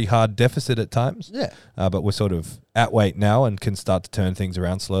in a pretty hard deficit at times. Yeah. But we're sort of at weight now and can start to turn things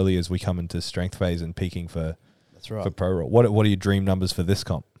around slowly as we come into strength phase and peaking for That's right. for pro roll. What are your dream numbers for this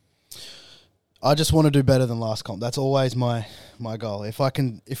comp? I just want to do better than last comp. That's always my goal. If I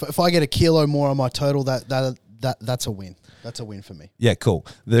get a kilo more on my total, that's a win. That's a win for me. Yeah, cool.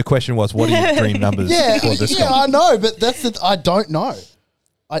 The question was, what are your dream numbers for this comp? I know, but I don't know.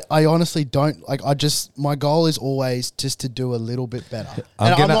 I honestly don't. My goal is always just to do a little bit better.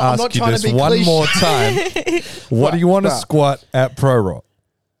 I'm going to ask you this one more time. What do you want to squat at pro roll?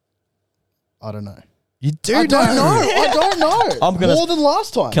 I don't know. You do I don't know. I don't know. More than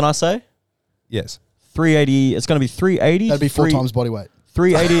last time. Can I say? Yes. 380. It's going to be 380. That'd be 4 times body weight.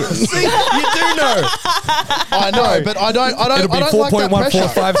 380. You do know. I know, but I don't. It'll be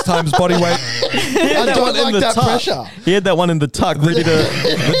 4.145 times body weight. I don't like that pressure. He had that one in the tuck, ready to.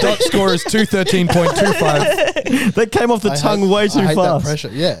 The dot score is 213.25. That came off the tongue way too I hate fast. that pressure.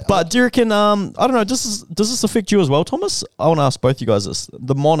 Yeah. But do you reckon? I don't know. Does this affect you as well, Thomas? I want to ask both you guys this.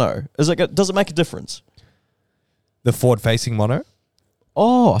 The mono does it make a difference? The forward-facing mono.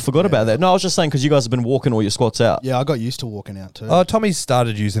 Oh, I forgot about that. No, I was just saying because you guys have been walking all your squats out. Yeah, I got used to walking out too. Tommy's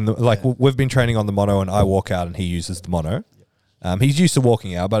started using we've been training on the mono, and I walk out and he uses the mono. He's used to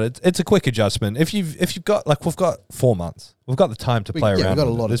walking out, but it's a quick adjustment. If you've got we've got 4 months, we've got the time to play around. We've got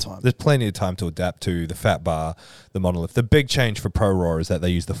a lot of time. There's plenty of time to adapt to the fat bar, the monolift. The big change for Pro Raw is that they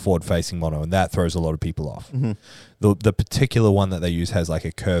use the forward-facing mono, and that throws a lot of people off. Mm-hmm. The particular one that they use has like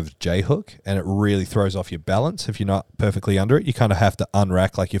a curved J hook, and it really throws off your balance if you're not perfectly under it. You kind of have to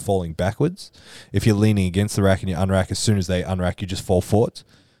unrack like you're falling backwards. If you're leaning against the rack and you unrack, as soon as they unrack, you just fall forwards.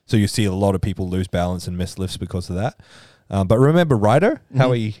 So you see a lot of people lose balance and miss lifts because of that. But remember Ryder,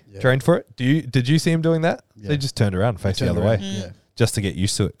 how he trained for it? Did you see him doing that? Yeah. They just turned around and faced the other way. Yeah. Just to get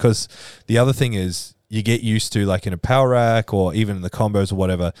used to it. Because the other thing is you get used to, like in a power rack or even in the combos or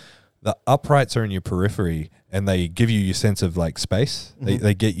whatever, the uprights are in your periphery and they give you your sense of like space.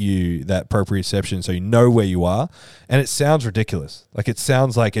 They get you that proprioception so you know where you are. And it sounds ridiculous. Like it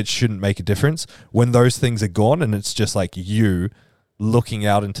sounds like it shouldn't make a difference when those things are gone and it's just like you looking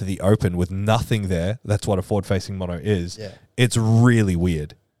out into the open with nothing there. That's what a forward-facing mono is. Yeah. It's really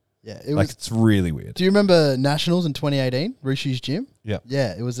weird. Yeah, It's really weird. Do you remember Nationals in 2018, Rishi's gym? Yeah.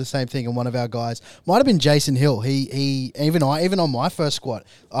 Yeah, it was the same thing. And one of our guys, might have been Jason Hill. He even on my first squat,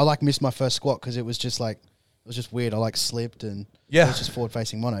 I like missed my first squat because it was just weird. I like slipped and it was just forward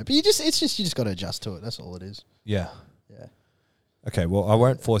facing mono. But you just got to adjust to it. That's all it is. Yeah. Yeah. Okay, well, I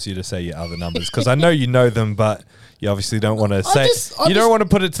won't force you to say your other numbers because I know you know them, but you obviously don't want to say. You don't want to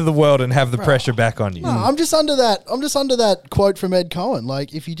put it to the world and have the pressure back on you. No, I'm just under that quote from Ed Cohen.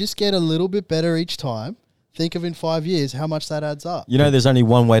 Like, if you just get a little bit better each time, think of in 5 years how much that adds up. You know, there's only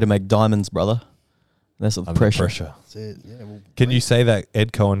one way to make diamonds, brother. That's the pressure. That's it. Yeah. Well, Can you say that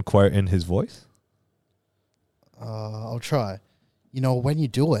Ed Cohen quote in his voice? I'll try. You know, when you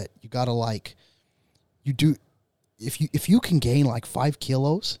do it, you gotta if you can gain like 5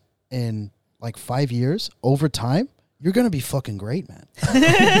 kilos in like 5 years over time, you're gonna be fucking great, man.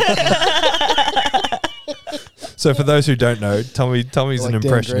 So for those who don't know, Tommy's Like an Dan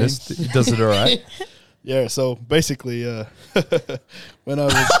impressionist. He does it all right. Yeah. So basically, when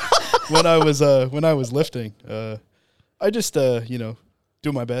I was lifting, I just do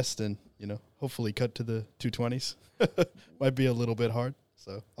my best and hopefully cut to the 220s. Might be a little bit hard,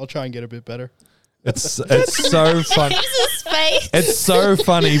 so I'll try and get a bit better. It's so fun. Jesus' face. It's so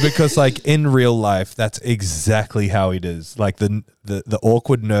funny because like in real life, that's exactly how he does. Like the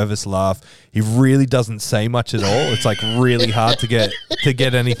awkward, nervous laugh. He really doesn't say much at all. It's like really hard to get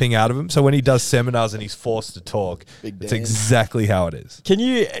anything out of him. So when he does seminars and he's forced to talk, it's exactly how it is. Can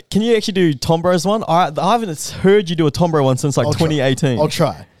you actually do Tombro's one? I haven't heard you do a Tombro one since like 2018. I'll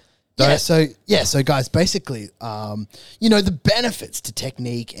try. So guys, basically, the benefits to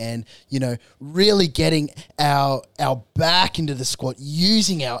technique and, really getting our back into the squat,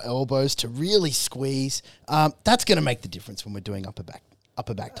 using our elbows to really squeeze, that's going to make the difference when we're doing upper back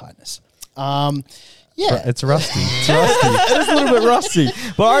tightness. It's rusty. It is a little bit rusty.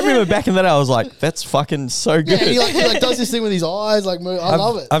 But I remember back in that day, I was like, that's fucking so good. Yeah, he does this thing with his eyes, like, I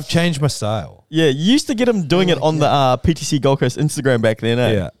love it. I've changed my style. Yeah, you used to get him doing it on the PTC Gold Coast Instagram back then,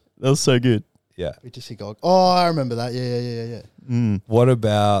 eh? Yeah. That was so good. Yeah. BTC Gold. Oh, I remember that. Yeah. What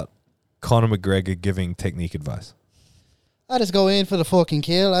about Conor McGregor giving technique advice? I just go in for the fucking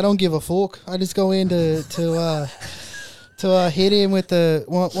kill. I don't give a fuck. I just go in to hit him with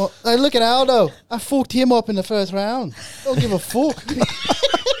the... Hey, look at Aldo. I fucked him up in the first round. Don't give a fuck.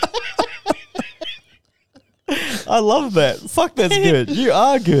 I love that. Fuck, that's good. You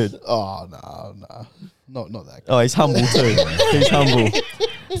are good. Oh, no. Not that good. Oh, he's humble too. He's humble.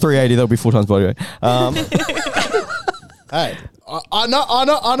 380, that'll be 4 times body weight. Hey,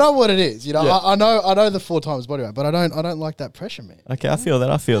 I know what it is. Yeah. I know the 4 times body weight, but I don't like that pressure, man. Okay, I feel that.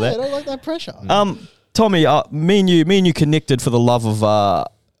 I don't like that pressure. Tommy, me and you connected for the love of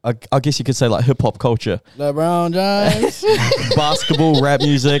I guess you could say like hip hop culture, LeBron James, basketball, rap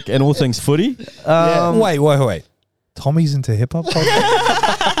music, and all things footy. Wait. Tommy's into hip hop culture?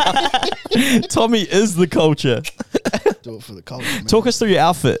 Tommy is the culture. Do it for the culture, man. Talk us through your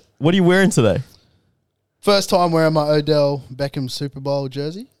outfit. What are you wearing today? First time wearing my Odell Beckham Super Bowl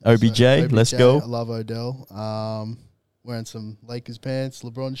jersey. OBJ, let's go. I love Odell. Wearing some Lakers pants,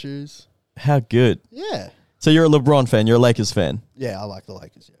 LeBron shoes. How good. Yeah. So you're a LeBron fan. You're a Lakers fan. Yeah, I like the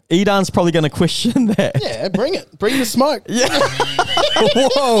Lakers. Yeah. Edan's probably going to question that. Yeah, bring it. Bring the smoke. Yeah.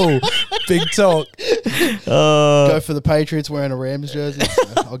 Whoa. Big talk. Go for the Patriots wearing a Rams jersey.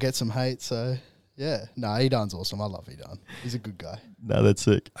 So I'll get some hate. So, yeah. No, Edan's awesome. I love Edan. He's a good guy. No, that's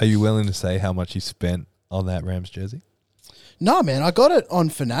sick. Are you willing to say how much you spent on that Rams jersey? No, man. I got it on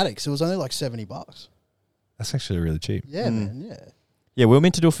Fanatics. It was only like $70. That's actually really cheap. Yeah, man. Yeah. Yeah, we were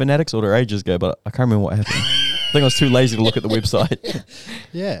meant to do a Fanatics order ages ago, but I can't remember what happened. I think I was too lazy to look at the website.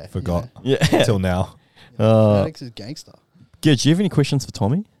 Yeah. Forgot. Yeah. Until now. Fanatics is gangster. Good. Do you have any questions for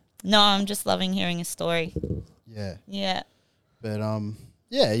Tommy? No, I'm just loving hearing a story. Yeah. Yeah. But,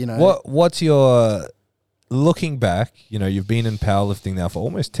 yeah, What's your... Looking back, you've been in powerlifting now for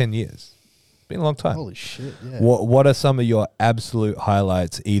almost 10 years. It's been a long time. Holy shit, yeah. What are some of your absolute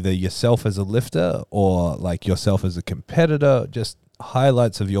highlights, either yourself as a lifter or like yourself as a competitor, just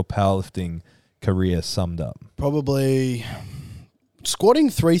highlights of your powerlifting career summed up? Probably squatting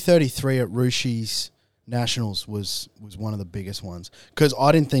 333 at Rushi's nationals was one of the biggest ones because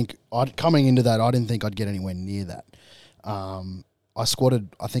I didn't think coming into that I didn't think I'd get anywhere near that. I squatted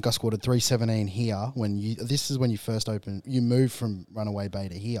 317 here this is when you first open. You moved from Runaway Bay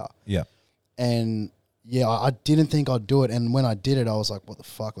to here. Yeah. And yeah, I didn't think I'd do it. And when I did it, I was like, what the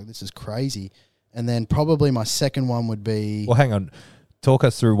fuck? Like, this is crazy. And then probably my second one would be... Well, hang on. Talk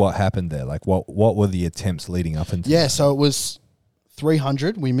us through what happened there. Like, what were the attempts leading up into that? So it was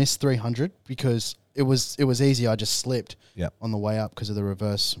 300. We missed 300 because it was easy. I just slipped on the way up because of the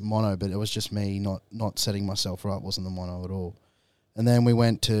reverse mono, but it was just me not setting myself right. It wasn't the mono at all. And then we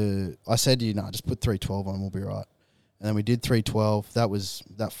went to... I said to you, just put 312 on. We'll be right. And then we did 312.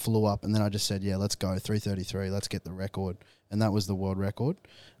 That flew up. And then I just said, let's go 333. Let's get the record. And that was the world record.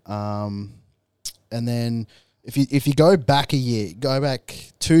 And then if you go back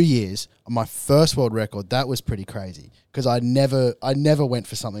 2 years, on my first world record, that was pretty crazy because I never went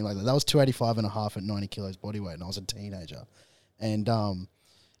for something like that. That was 285 and a half at 90 kilos body weight, and I was a teenager. And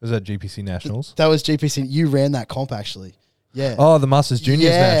was that GPC Nationals? That was GPC. You ran that comp actually. Yeah. Oh, the Masters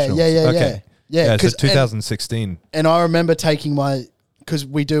Juniors Nationals. Okay. Yeah, it's 2016. And I remember taking because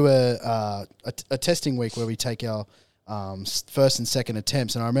we do a testing week where we take our first and second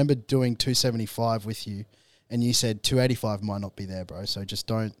attempts, and I remember doing 275 with you, and you said 285 might not be there, bro, so just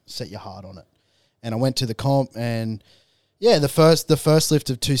don't set your heart on it. And I went to the comp, and the first lift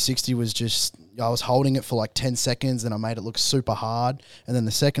of 260 was just, I was holding it for like 10 seconds, and I made it look super hard, and then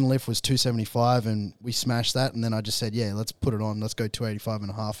the second lift was 275, and we smashed that, and then I just said, let's put it on, let's go 285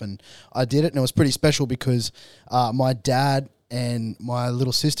 and a half, and I did it, and it was pretty special because my dad and my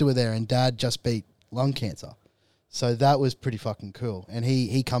little sister were there, and Dad just beat lung cancer. So that was pretty fucking cool. And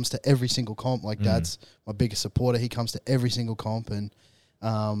he comes to every single comp. Like, Dad's my biggest supporter. He comes to every single comp. And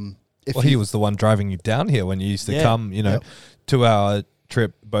he was the one driving you down here when you used to come, 2 hour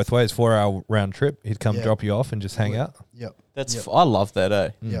trip both ways, 4 hour round trip. He'd come drop you off and just hang out. Yep. I love that,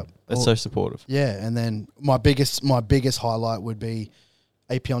 eh? Yep. That's so supportive. Yeah. And then my biggest highlight would be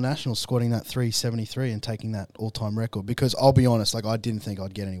APL Nationals squatting that 373 and taking that all-time record. Because I'll be honest, like, I didn't think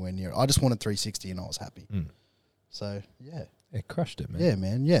I'd get anywhere near it. I just wanted 360 and I was happy. So, It crushed it, man. Yeah,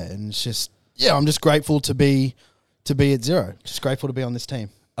 man. Yeah. And it's just, I'm just grateful to be at Zero. Just grateful to be on this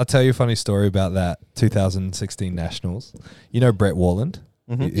team. I'll tell you a funny story about that 2016 Nationals. You know Brett Warland?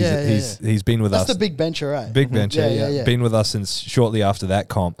 Mm-hmm. He's been with us. That's the big bencher, right? Big bencher, yeah. Been with us since shortly after that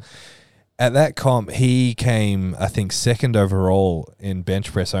comp. At that comp, he came, I think, second overall in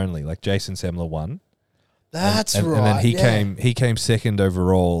bench press only. Like Jason Semler won. That's right. And then he came second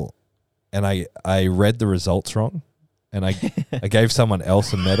overall. And I read the results wrong, and I gave someone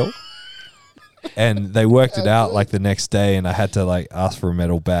else a medal, and they worked it out like the next day, and I had to like ask for a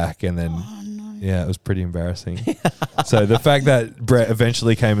medal back, and then it was pretty embarrassing. So the fact that Brett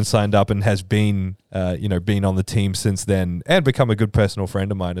eventually came and signed up and has been been on the team since then and become a good personal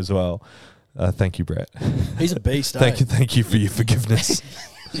friend of mine as well. Thank you, Brett. He's a beast. Thank you for your forgiveness.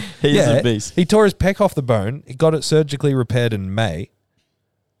 He's a beast. He tore his pec off the bone. He got it surgically repaired in May.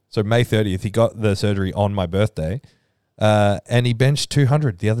 So May 30th, he got the surgery on my birthday, and he benched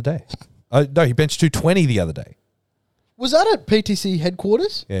 200 the other day. No, he benched 220 the other day. Was that at PTC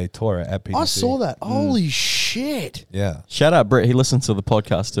headquarters? Yeah, he tore it at PTC. I saw that. Holy shit. Yeah. Shout out Brett. He listens to the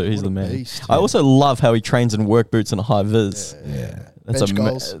podcast too. He's the man. Beast, I also love how he trains in work boots and a high vis. Yeah.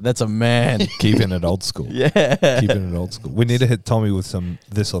 That's a man. Keeping it old school. Yeah. Keeping it old school. We need to hit Tommy with some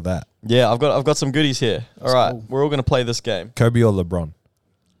this or that. Yeah, I've got some goodies here. All right. Cool. We're all going to play this game. Kobe or LeBron?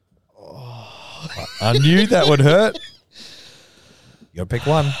 I knew that would hurt. You gotta pick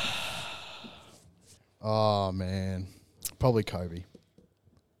one. Oh, man. Probably Kobe.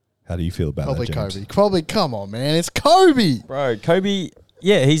 How do you feel about that, James? Kobe. Probably, come on, man. It's Kobe. Bro, Kobe,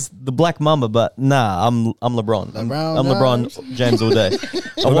 he's the black mamba, but nah, I'm LeBron. I'm LeBron James all day.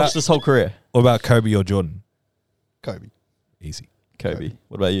 I watched this whole career. What about Kobe or Jordan? Kobe. Easy. Kobe.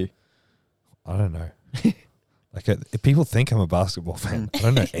 What about you? I don't know. Like, if people think I'm a basketball fan, I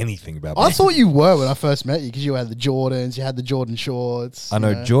don't know anything about basketball. I thought you were when I first met you because you had the Jordans, you had the Jordan shorts. I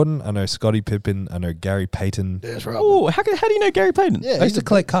know Jordan, I know Scottie Pippen, I know Gary Payton. That's right. Oh, how do you know Gary Payton? Yeah, I used to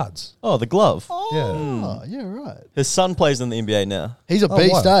collect cards. Oh, the glove. Oh, yeah, right. His son plays in the NBA now. He's a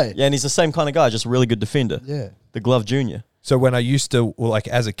beast, eh? Yeah, and he's the same kind of guy, just a really good defender. Yeah. The Glove Junior. So when I used to,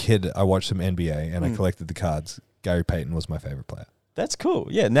 as a kid, I watched some NBA and I collected the cards. Gary Payton was my favorite player. That's cool.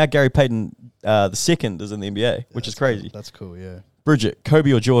 Yeah, now Gary Payton, the second, is in the NBA, which is crazy. Cool. That's cool, yeah. Bridget,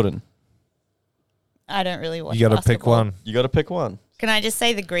 Kobe or Jordan? I don't really watch You got to pick basketball. one. You got to pick one. Can I just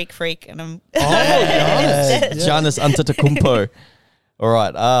say the Greek freak? And I'm Giannis Antetokounmpo. All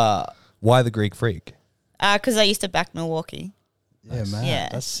right. Why the Greek freak? because I used to back Milwaukee. Yeah, man. Yeah,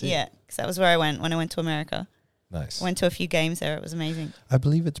 That's sick. yeah. because that was where I went when I went to America. Nice. Went to a few games there. It was amazing. I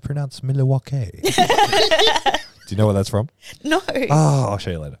believe it's pronounced Milwaukee. Do you know where that's from? No. Oh, I'll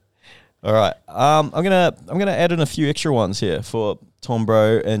show you later. All right. I'm gonna add in a few extra ones here for Tom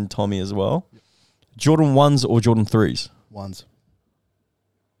Bro and Tommy as well. Jordan 1s or Jordan 3s? Ones.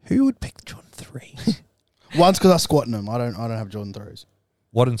 Who would pick Jordan 3? Ones because I squat in them. I don't have Jordan 3s.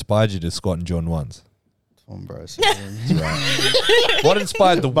 What inspired you to squat in Jordan 1s? Tom Bro. What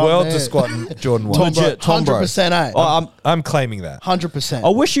inspired the My world man. to squat in Jordan 1s? Legit, Tom Bro. 100%, eh? Oh, I'm claiming that. 100%. I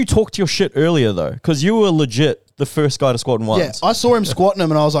wish you talked your shit earlier though, because you were legit the first guy to squat in 1s. Yeah, I saw him squatting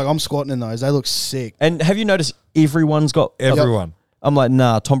them and I was like, I'm squatting in those. They look sick. And have you noticed everyone's got Everyone. I'm like,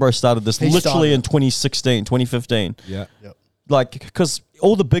 nah, Tom Bro started this He literally started in it. 2016, 2015. Yeah. Yep. Like, because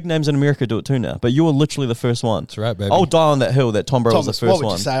all the big names in America do it too now, but you were literally the first one. That's right, baby. I'll die on that hill that Tom Bro was the Thomas, first what would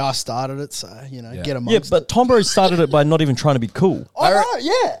one. you say? I started it, so, Yeah. get amongst Yeah, but it. Tom Bro started it by not even trying to be cool. I know,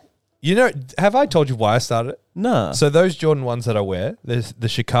 yeah. You know, have I told you why I started it? Nah. So those Jordan 1s that I wear, there's the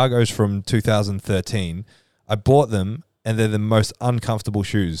Chicago's from 2013. I bought them and they're the most uncomfortable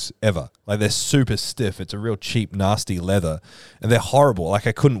shoes ever. Like they're super stiff. It's a real cheap, nasty leather and they're horrible. Like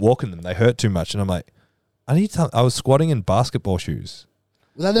I couldn't walk in them. They hurt too much. And I'm like, I was squatting in basketball shoes.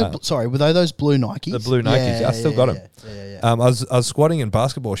 Were they those blue Nikes? The blue Nikes. I still got them. Yeah. I was squatting in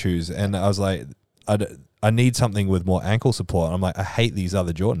basketball shoes and I was like, I need something with more ankle support. And I'm like, I hate these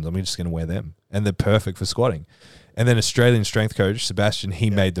other Jordans. I'm just going to wear them. And they're perfect for squatting. And then Australian strength coach, Sebastian, he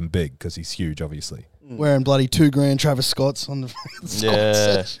made them big because he's huge, obviously. Wearing bloody $2,000 Travis Scott's on the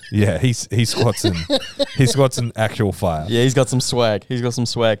Yeah. Yeah, he squats in actual fire. Yeah, he's got some swag.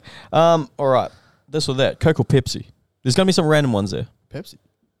 All right. This or that. Coke or Pepsi? There's going to be some random ones there. Pepsi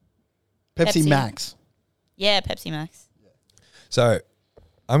Pepsi. Max. Yeah, Pepsi Max. So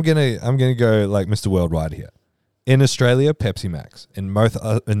I'm gonna go like Mr. Worldwide here. In Australia, Pepsi Max. In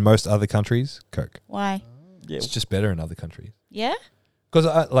most other countries, Coke. Why? Yeah. It's just better in other countries. Yeah? Because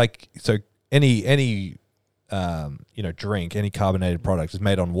any drink, any carbonated product is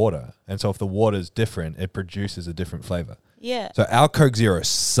made on water, and so if the water is different, it produces a different flavor. Yeah. So our Coke Zero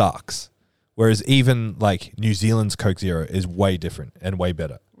sucks, whereas even like New Zealand's Coke Zero is way different and way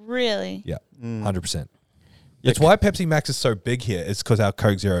better. Really? Yeah, 100%. Yeah, It's why Pepsi Max is so big here. It's because our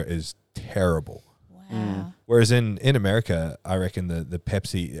Coke Zero is terrible. Wow. Whereas in America, I reckon the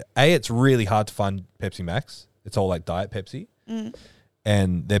Pepsi, it's really hard to find Pepsi Max. It's all like Diet Pepsi.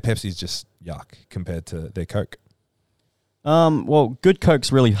 And their Pepsi is just yuck compared to their Coke. Well, good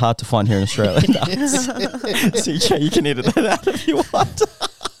Coke's really hard to find here in Australia. CJ, you can edit that out if you want.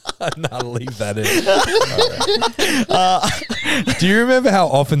 No, leave that in. Do you remember how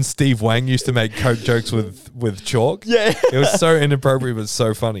often Steve Wang used to make Coke jokes with chalk? Yeah. It was so inappropriate but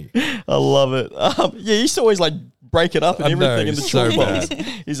so funny. I love it. Yeah, he used to always like break it up and I know, everything in the he's so chalk box.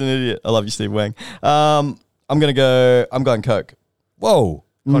 He's an idiot. I love you, Steve Wang. I'm going Coke. Whoa,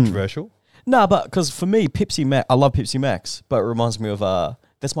 controversial. No, but because for me, Pepsi Max, I love Pepsi Max, but it reminds me of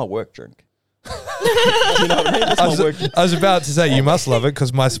that's my work drink. Do you know what I mean? That's my work drink. I was about to say you must love it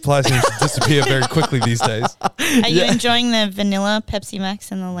because my supply seems to disappear very quickly these days. Are you enjoying the vanilla Pepsi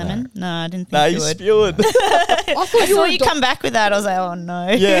Max and the lemon? No, I didn't think Nah, you he's would. spewing. I saw you come back with that. I was like, oh no.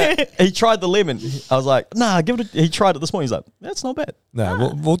 Yeah, he tried the lemon. I was like, nah, give it. He tried it this morning. He's like, that's not bad.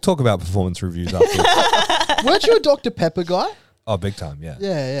 No, we'll talk about performance reviews afterwards. Weren't you a Dr. Pepper guy? Oh, big time, yeah.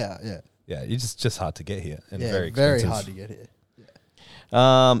 Yeah. Yeah, it's just hard to get here and Yeah, very very expensive. hard to get here.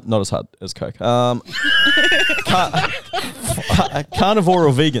 Not as hard as Coke. Carnivore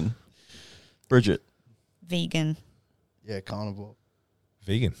or vegan? Bridget. Vegan. Yeah, carnivore.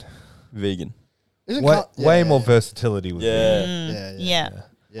 Vegan. Vegan. Isn't Way more versatility with vegan. Yeah. Yeah.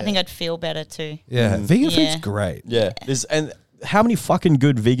 Yeah. I think I'd feel better too. Yeah, vegan Yeah. food's great. Yeah. And how many fucking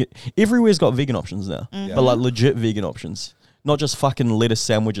good vegan? Everywhere's got vegan options now, but like legit vegan options, not just fucking lettuce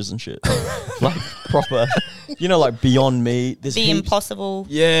sandwiches and shit. Like proper, like Beyond Meat. There's The heaps. Impossible.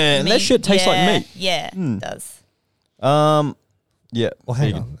 Yeah, and that meat. shit tastes like meat. Yeah, it does. Yeah. Well,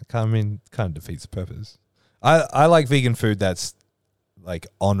 hang vegan. on. Kind of defeats the purpose. I like vegan food that's like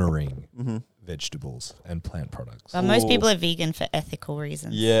honoring vegetables and plant products. But most Ooh. people are vegan for ethical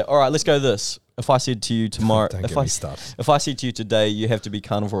reasons. Yeah. All right. Let's go this. If I said to you tomorrow, Don't get me started. if I said to you today, you have to be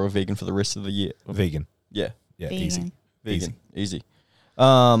carnivore or vegan for the rest of the year. Vegan. Yeah. Yeah, Vegan. easy. Vegan. Easy.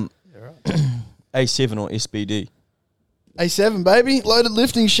 A7 or SBD. A7, baby. Loaded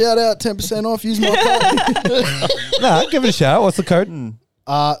lifting. Shout out. 10% off. Use my code. Nah, give it a shout. What's the code?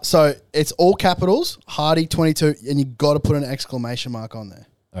 So it's all capitals. Hardy 22, and you got to put an exclamation mark on there.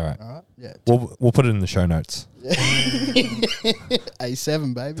 All right. All right. Yeah. We'll put it in the show notes.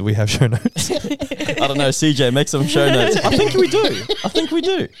 A7, baby. Do we have show notes? I don't know. CJ, make some show notes. I think we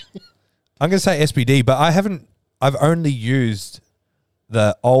do. I'm going to say SBD, but I've only used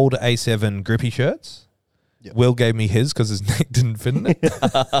the old A7 grippy shirts. Yep. Will gave me his because his neck didn't fit in it.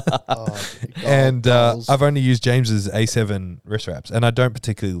 And goals. I've only used James's A7 wrist wraps, and I don't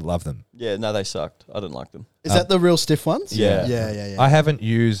particularly love them. Yeah, no, they sucked. I didn't like them. Is that the real stiff ones? Yeah. Yeah. I haven't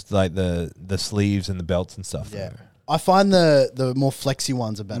used like the sleeves and the belts and stuff. Yeah. though. I find the more flexy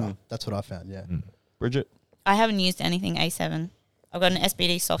ones are better. That's what I found, yeah. Bridget? I haven't used anything A7. I've got an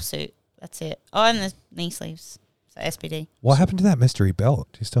SBD soft suit. That's it. Oh, and the knee sleeves. So SBD. What happened to that mystery belt?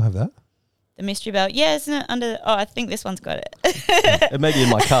 Do you still have that? The mystery belt. Yeah, isn't it under... Oh, I think this one's got it. It may be in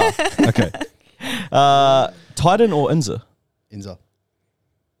my car. Okay. Titan or Inza? Inza.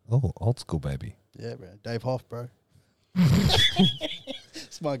 Oh, old school baby. Yeah, bro. Dave Hoff, bro.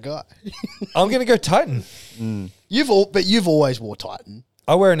 It's my guy. I'm going to go Titan. You've always wore Titan.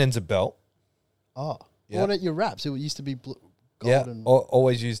 I wear an Inza belt. Oh. Yeah. What at your wraps? It used to be gold Yeah, and...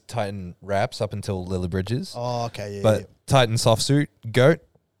 always used Titan wraps up until Lilla Bridges. Oh, okay, yeah. But Titan soft suit, GOAT,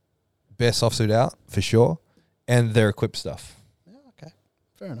 best soft suit out for sure, and their equipped stuff. Yeah, okay.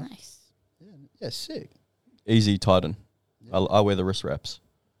 Fair enough. Nice. Yeah, sick. Easy Titan. I wear the wrist wraps.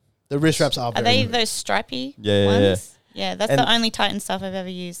 The wrist wraps are Are very they those stripy Yeah, ones? Yeah, that's And- the only Titan stuff I've ever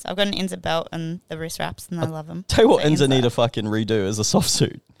used. I've got an Inza belt and the wrist wraps, and I love them. Tell you what, So Inza need to fucking redo is a soft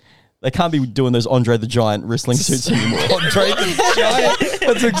suit. They can't be doing those Andre the Giant wrestling suits anymore. Andre the Giant.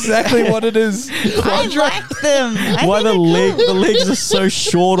 That's exactly what it is. I like them. Why the legs are so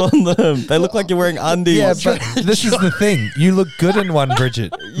short on them? They look like you're wearing undies. Yeah, but this is the thing. You look good in one,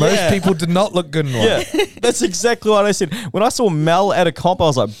 Bridget. Most Yeah. people do not look good in one. Yeah, that's exactly what I said. When I saw Mel at a comp, I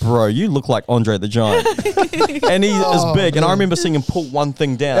was like, bro, you look like Andre the Giant. And he is big. And I remember seeing him pull one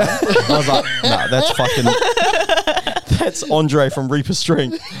thing down. I was like, nah, that's fucking... That's Andre from Reaper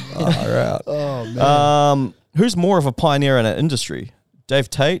Strength. Oh, man. Who's more of a pioneer in our industry? Dave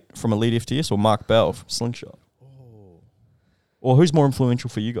Tate from Elite FTS or Mark Bell from Slingshot? Or who's more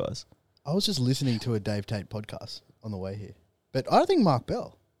influential for you guys? I was just listening to a Dave Tate podcast on the way here. But I think Mark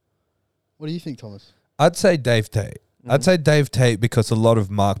Bell. What do you think, Thomas? I'd say Dave Tate. I'd say Dave Tate because a lot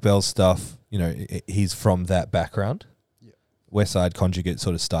of Mark Bell's stuff, you know, he's from that background. Yeah. West Side Conjugate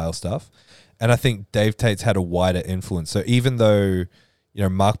sort of style stuff. And I think Dave Tate's had a wider influence. So even though, you know,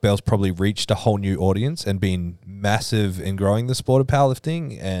 Mark Bell's probably reached a whole new audience and been massive in growing the sport of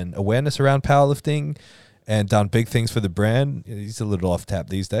powerlifting and awareness around powerlifting and done big things for the brand, he's a little off tap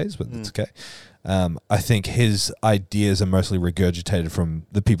these days, but that's okay. I think his ideas are mostly regurgitated from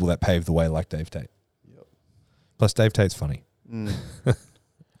the people that paved the way, like Dave Tate. Yep. Plus, Dave Tate's funny.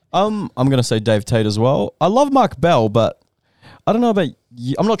 I'm going to say Dave Tate as well. I love Mark Bell, but I don't know about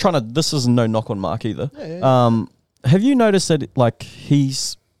you. I'm not trying to... This is no knock on Mark either. Yeah. Have you noticed that like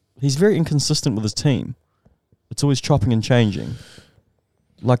he's very inconsistent with his team? It's always chopping and changing.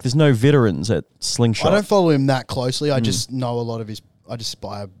 Like there's no veterans at Slingshot. I don't follow him that closely. I just know a lot of his... I just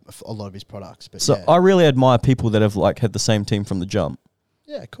buy a lot of his products. But So yeah. I really admire people that have like had the same team from the jump.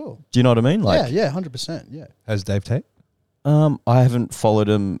 Yeah, cool. Do you know what I mean? Like, yeah, 100%. Yeah. Has Dave Tate? I haven't followed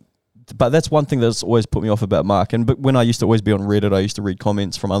him, but that's one thing that's always put me off about Mark. But when I used to always be on Reddit, I used to read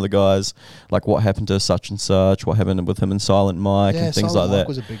comments from other guys, like what happened to such and such, what happened with him and Silent Mike and things Silent like Mike that.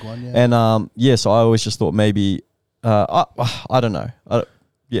 was a big one, yeah. And so I always just thought maybe, I don't know.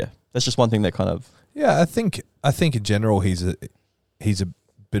 Yeah, that's just one thing that kind of. Yeah, I think in general he's a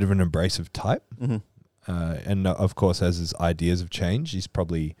bit of an abrasive type, and of course as his ideas have changed, he's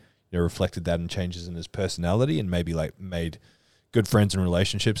probably reflected that in changes in his personality, and maybe like made good friends and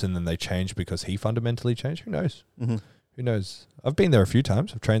relationships, and then they changed because he fundamentally changed. Who knows? Who knows? I've been there a few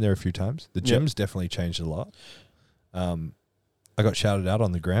times. I've trained there a few times. The gym's definitely changed a lot. I got shouted out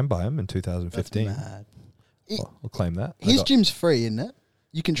on the gram by him in 2015. That's mad. I'll claim that. His gym's free, isn't it?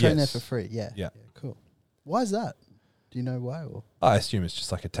 You can train Yes. there for free. Yeah. Yeah. Cool. Why is that? Do you know why? Or? I assume it's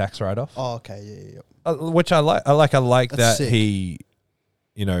just like a tax write-off. Oh, okay. Yeah. Which I like. I like That's that sick. he,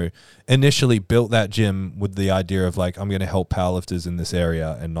 initially built that gym with the idea of like, I'm going to help powerlifters in this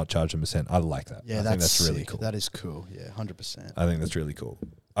area and not charge them a cent. I like that. Yeah, I think that's really sick. cool. That is cool. Yeah, 100%. I think that's really cool.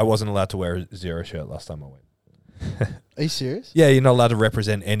 I wasn't allowed to wear a Zero shirt last time I went. Are you serious? Yeah, you're not allowed to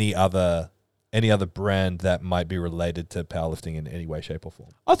represent any other brand that might be related to powerlifting in any way, shape, or form.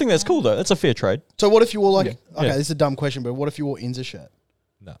 I think that's cool though. That's a fair trade. So what if you wore like... Yeah. Okay, Yeah. this is a dumb question, but what if you wore Inza shirt?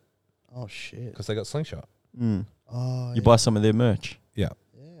 No, Oh, shit. because they got Slingshot. Oh, You buy some of their merch. Yeah.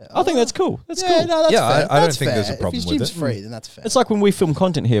 yeah. I think that's cool. That's cool. No, that's Yeah, fair. I don't That's think fair. there's a problem If his with gym's it. free, then that's fair. It's like when we film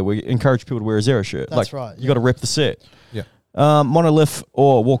content here, we encourage people to wear a Zero shirt. That's like, right, You got to rep the set. Yeah. Monolith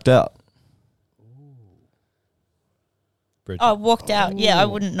or walked out. Bridget. Oh, walked out. Yeah, I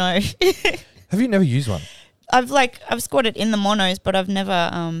wouldn't know. Have you never used one? I've squatted in the monos, but I've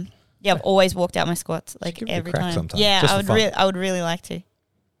never Yeah, I've always walked out my squats like give it a every crack time. sometime, Yeah, just I for would fun. I would really like to.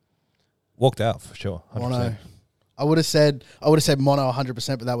 Walked out for sure. 100%. Mono. I would have said mono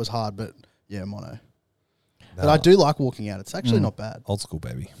 100%, but that was hard. But yeah, mono. But I do like walking out. It's actually not bad. Old school,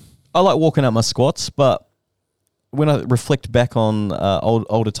 baby. I like walking out my squats, but when I reflect back on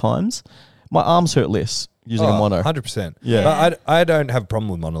older times, my arms hurt less using a mono. 100%. Yeah. But I don't have a problem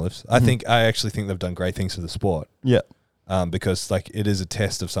with monolifts. I actually think they've done great things for the sport. Yeah. Because like it is a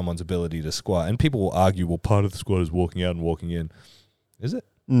test of someone's ability to squat, and people will argue, well, part of the squat is walking out and walking in. Is it?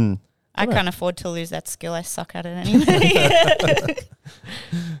 I can't afford to lose that skill. I suck at it anyway.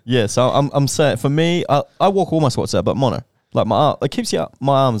 Yeah, so I'm saying for me, I walk all my squats out, but mono. Like my arm, it keeps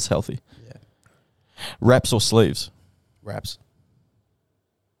my arms healthy. Yeah. Wraps or sleeves? Wraps.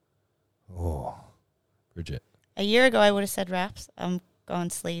 Oh, Bridget. A year ago, I would have said wraps. I'm going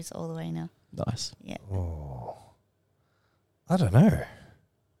sleeves all the way now. Nice. Yeah. Oh, I don't know.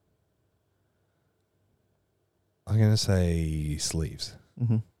 I'm gonna say sleeves.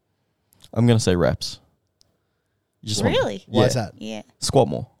 I'm gonna say wraps. You just want- Really? Why is that? Yeah. squat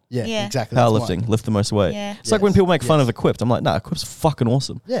more. Yeah, Yeah. exactly. that's Powerlifting, lift the most weight. Yeah. It's like when people make fun yes. of equipped. I'm like, nah, equipped's fucking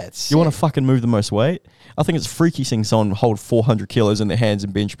awesome. Yeah, it's You want to fucking move the most weight? I think it's freaky seeing someone hold 400 kilos in their hands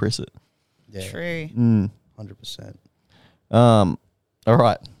and bench press it. yeah, True. 100%. All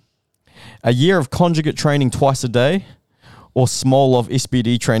right. A year of conjugate training twice a day or small of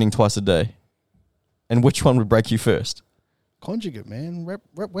SBD training twice a day? And which one would break you first? Conjugate, man. Rep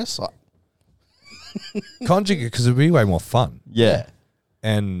West Side. Conjugate, because it'd be way more fun. Yeah.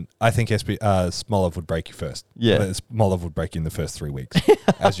 And I think Smolov would break you first. Yeah. But Smolov would break you in the first 3 weeks,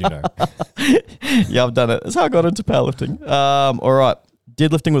 as you know. Yeah, I've done it. That's how I got into powerlifting. All right.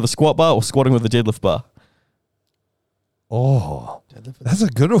 Deadlifting with a squat bar or squatting with a deadlift bar? Oh, that's a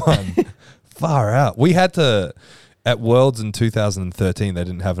good one. Far out. We had to, at Worlds in 2013, they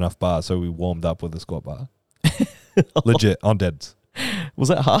didn't have enough bars, so we warmed up with a squat bar. Legit, on deads. Was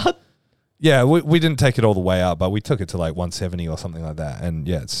that hard? Yeah, we didn't take it all the way up, but we took it to like 170 or something like that, and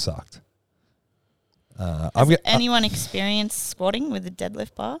yeah, it sucked. Has anyone experienced squatting with a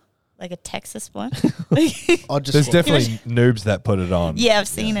deadlift bar? Like a Texas one? There's definitely noobs that put it on. Yeah, I've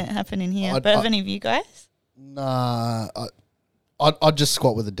seen it happen in here. But have any of you guys? Nah, I'd just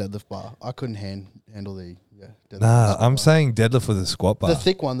squat with a deadlift bar. I couldn't handle the deadlift Nah, I'm bar. saying deadlift with a squat bar. The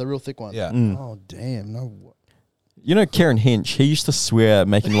thick one, the real thick one. Yeah. Oh damn, no. You know, Karen Hinch, he used to swear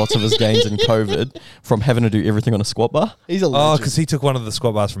making lots of his gains in COVID from having to do everything on a squat bar. He's a Oh, legend. because he took one of the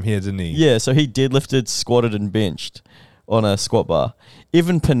squat bars from here, didn't he? Yeah, so he deadlifted, squatted, and benched on a squat bar.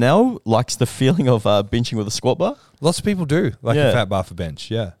 Evan Pennell likes the feeling of benching with a squat bar. Lots of people do, like Yeah. a fat bar for bench.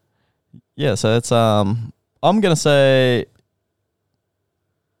 Yeah. Yeah, so it's I'm gonna say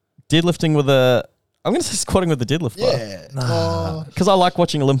deadlifting with a. I'm gonna say squatting with the deadlift bar. Yeah. Oh, Because I like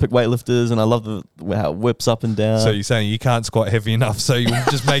watching Olympic weightlifters and I love how it whips up and down. So you're saying you can't squat heavy enough, so you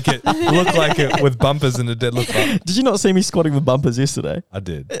just make it look like it with bumpers and a deadlift bar. Did you not see me squatting with bumpers yesterday? I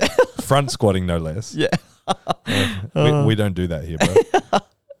did. Front squatting, no less. Yeah. We don't do that here, bro.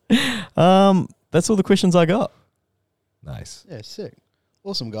 That's all the questions I got. Nice. yeah, sick.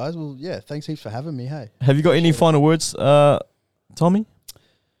 Awesome, guys. Well, yeah, thanks heaps for having me. Hey. Have you got any final words, Tommy?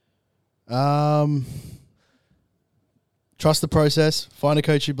 Trust the process. Find a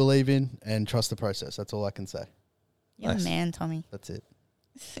coach you believe in, and trust the process. That's all I can say. You're Nice. a man, Tommy. That's it.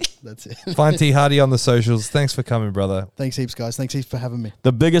 That's it. Find T Hardy on the socials. Thanks for coming, brother. Thanks heaps, guys. Thanks heaps for having me.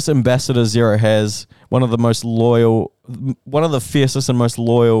 The biggest ambassador Zero has, one of the most loyal, one of the fiercest and most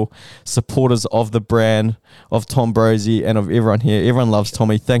loyal supporters of the brand, of Tom Brosey and of everyone here. Everyone loves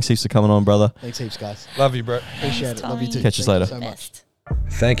Tommy. Thanks heaps for coming on, brother. Thanks heaps, guys. Love you, bro. Appreciate it. Love you Tommy. too. Catch us Thank later. so much. Best.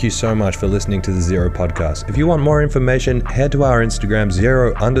 Thank you so much for listening to the Zero Podcast. If you want more information, head to our Instagram,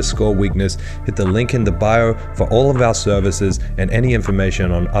 @zero_weakness. Hit the link in the bio for all of our services and any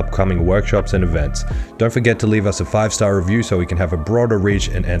information on upcoming workshops and events. Don't forget to leave us a 5-star review so we can have a broader reach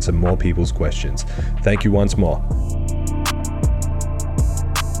and answer more people's questions. Thank you once more.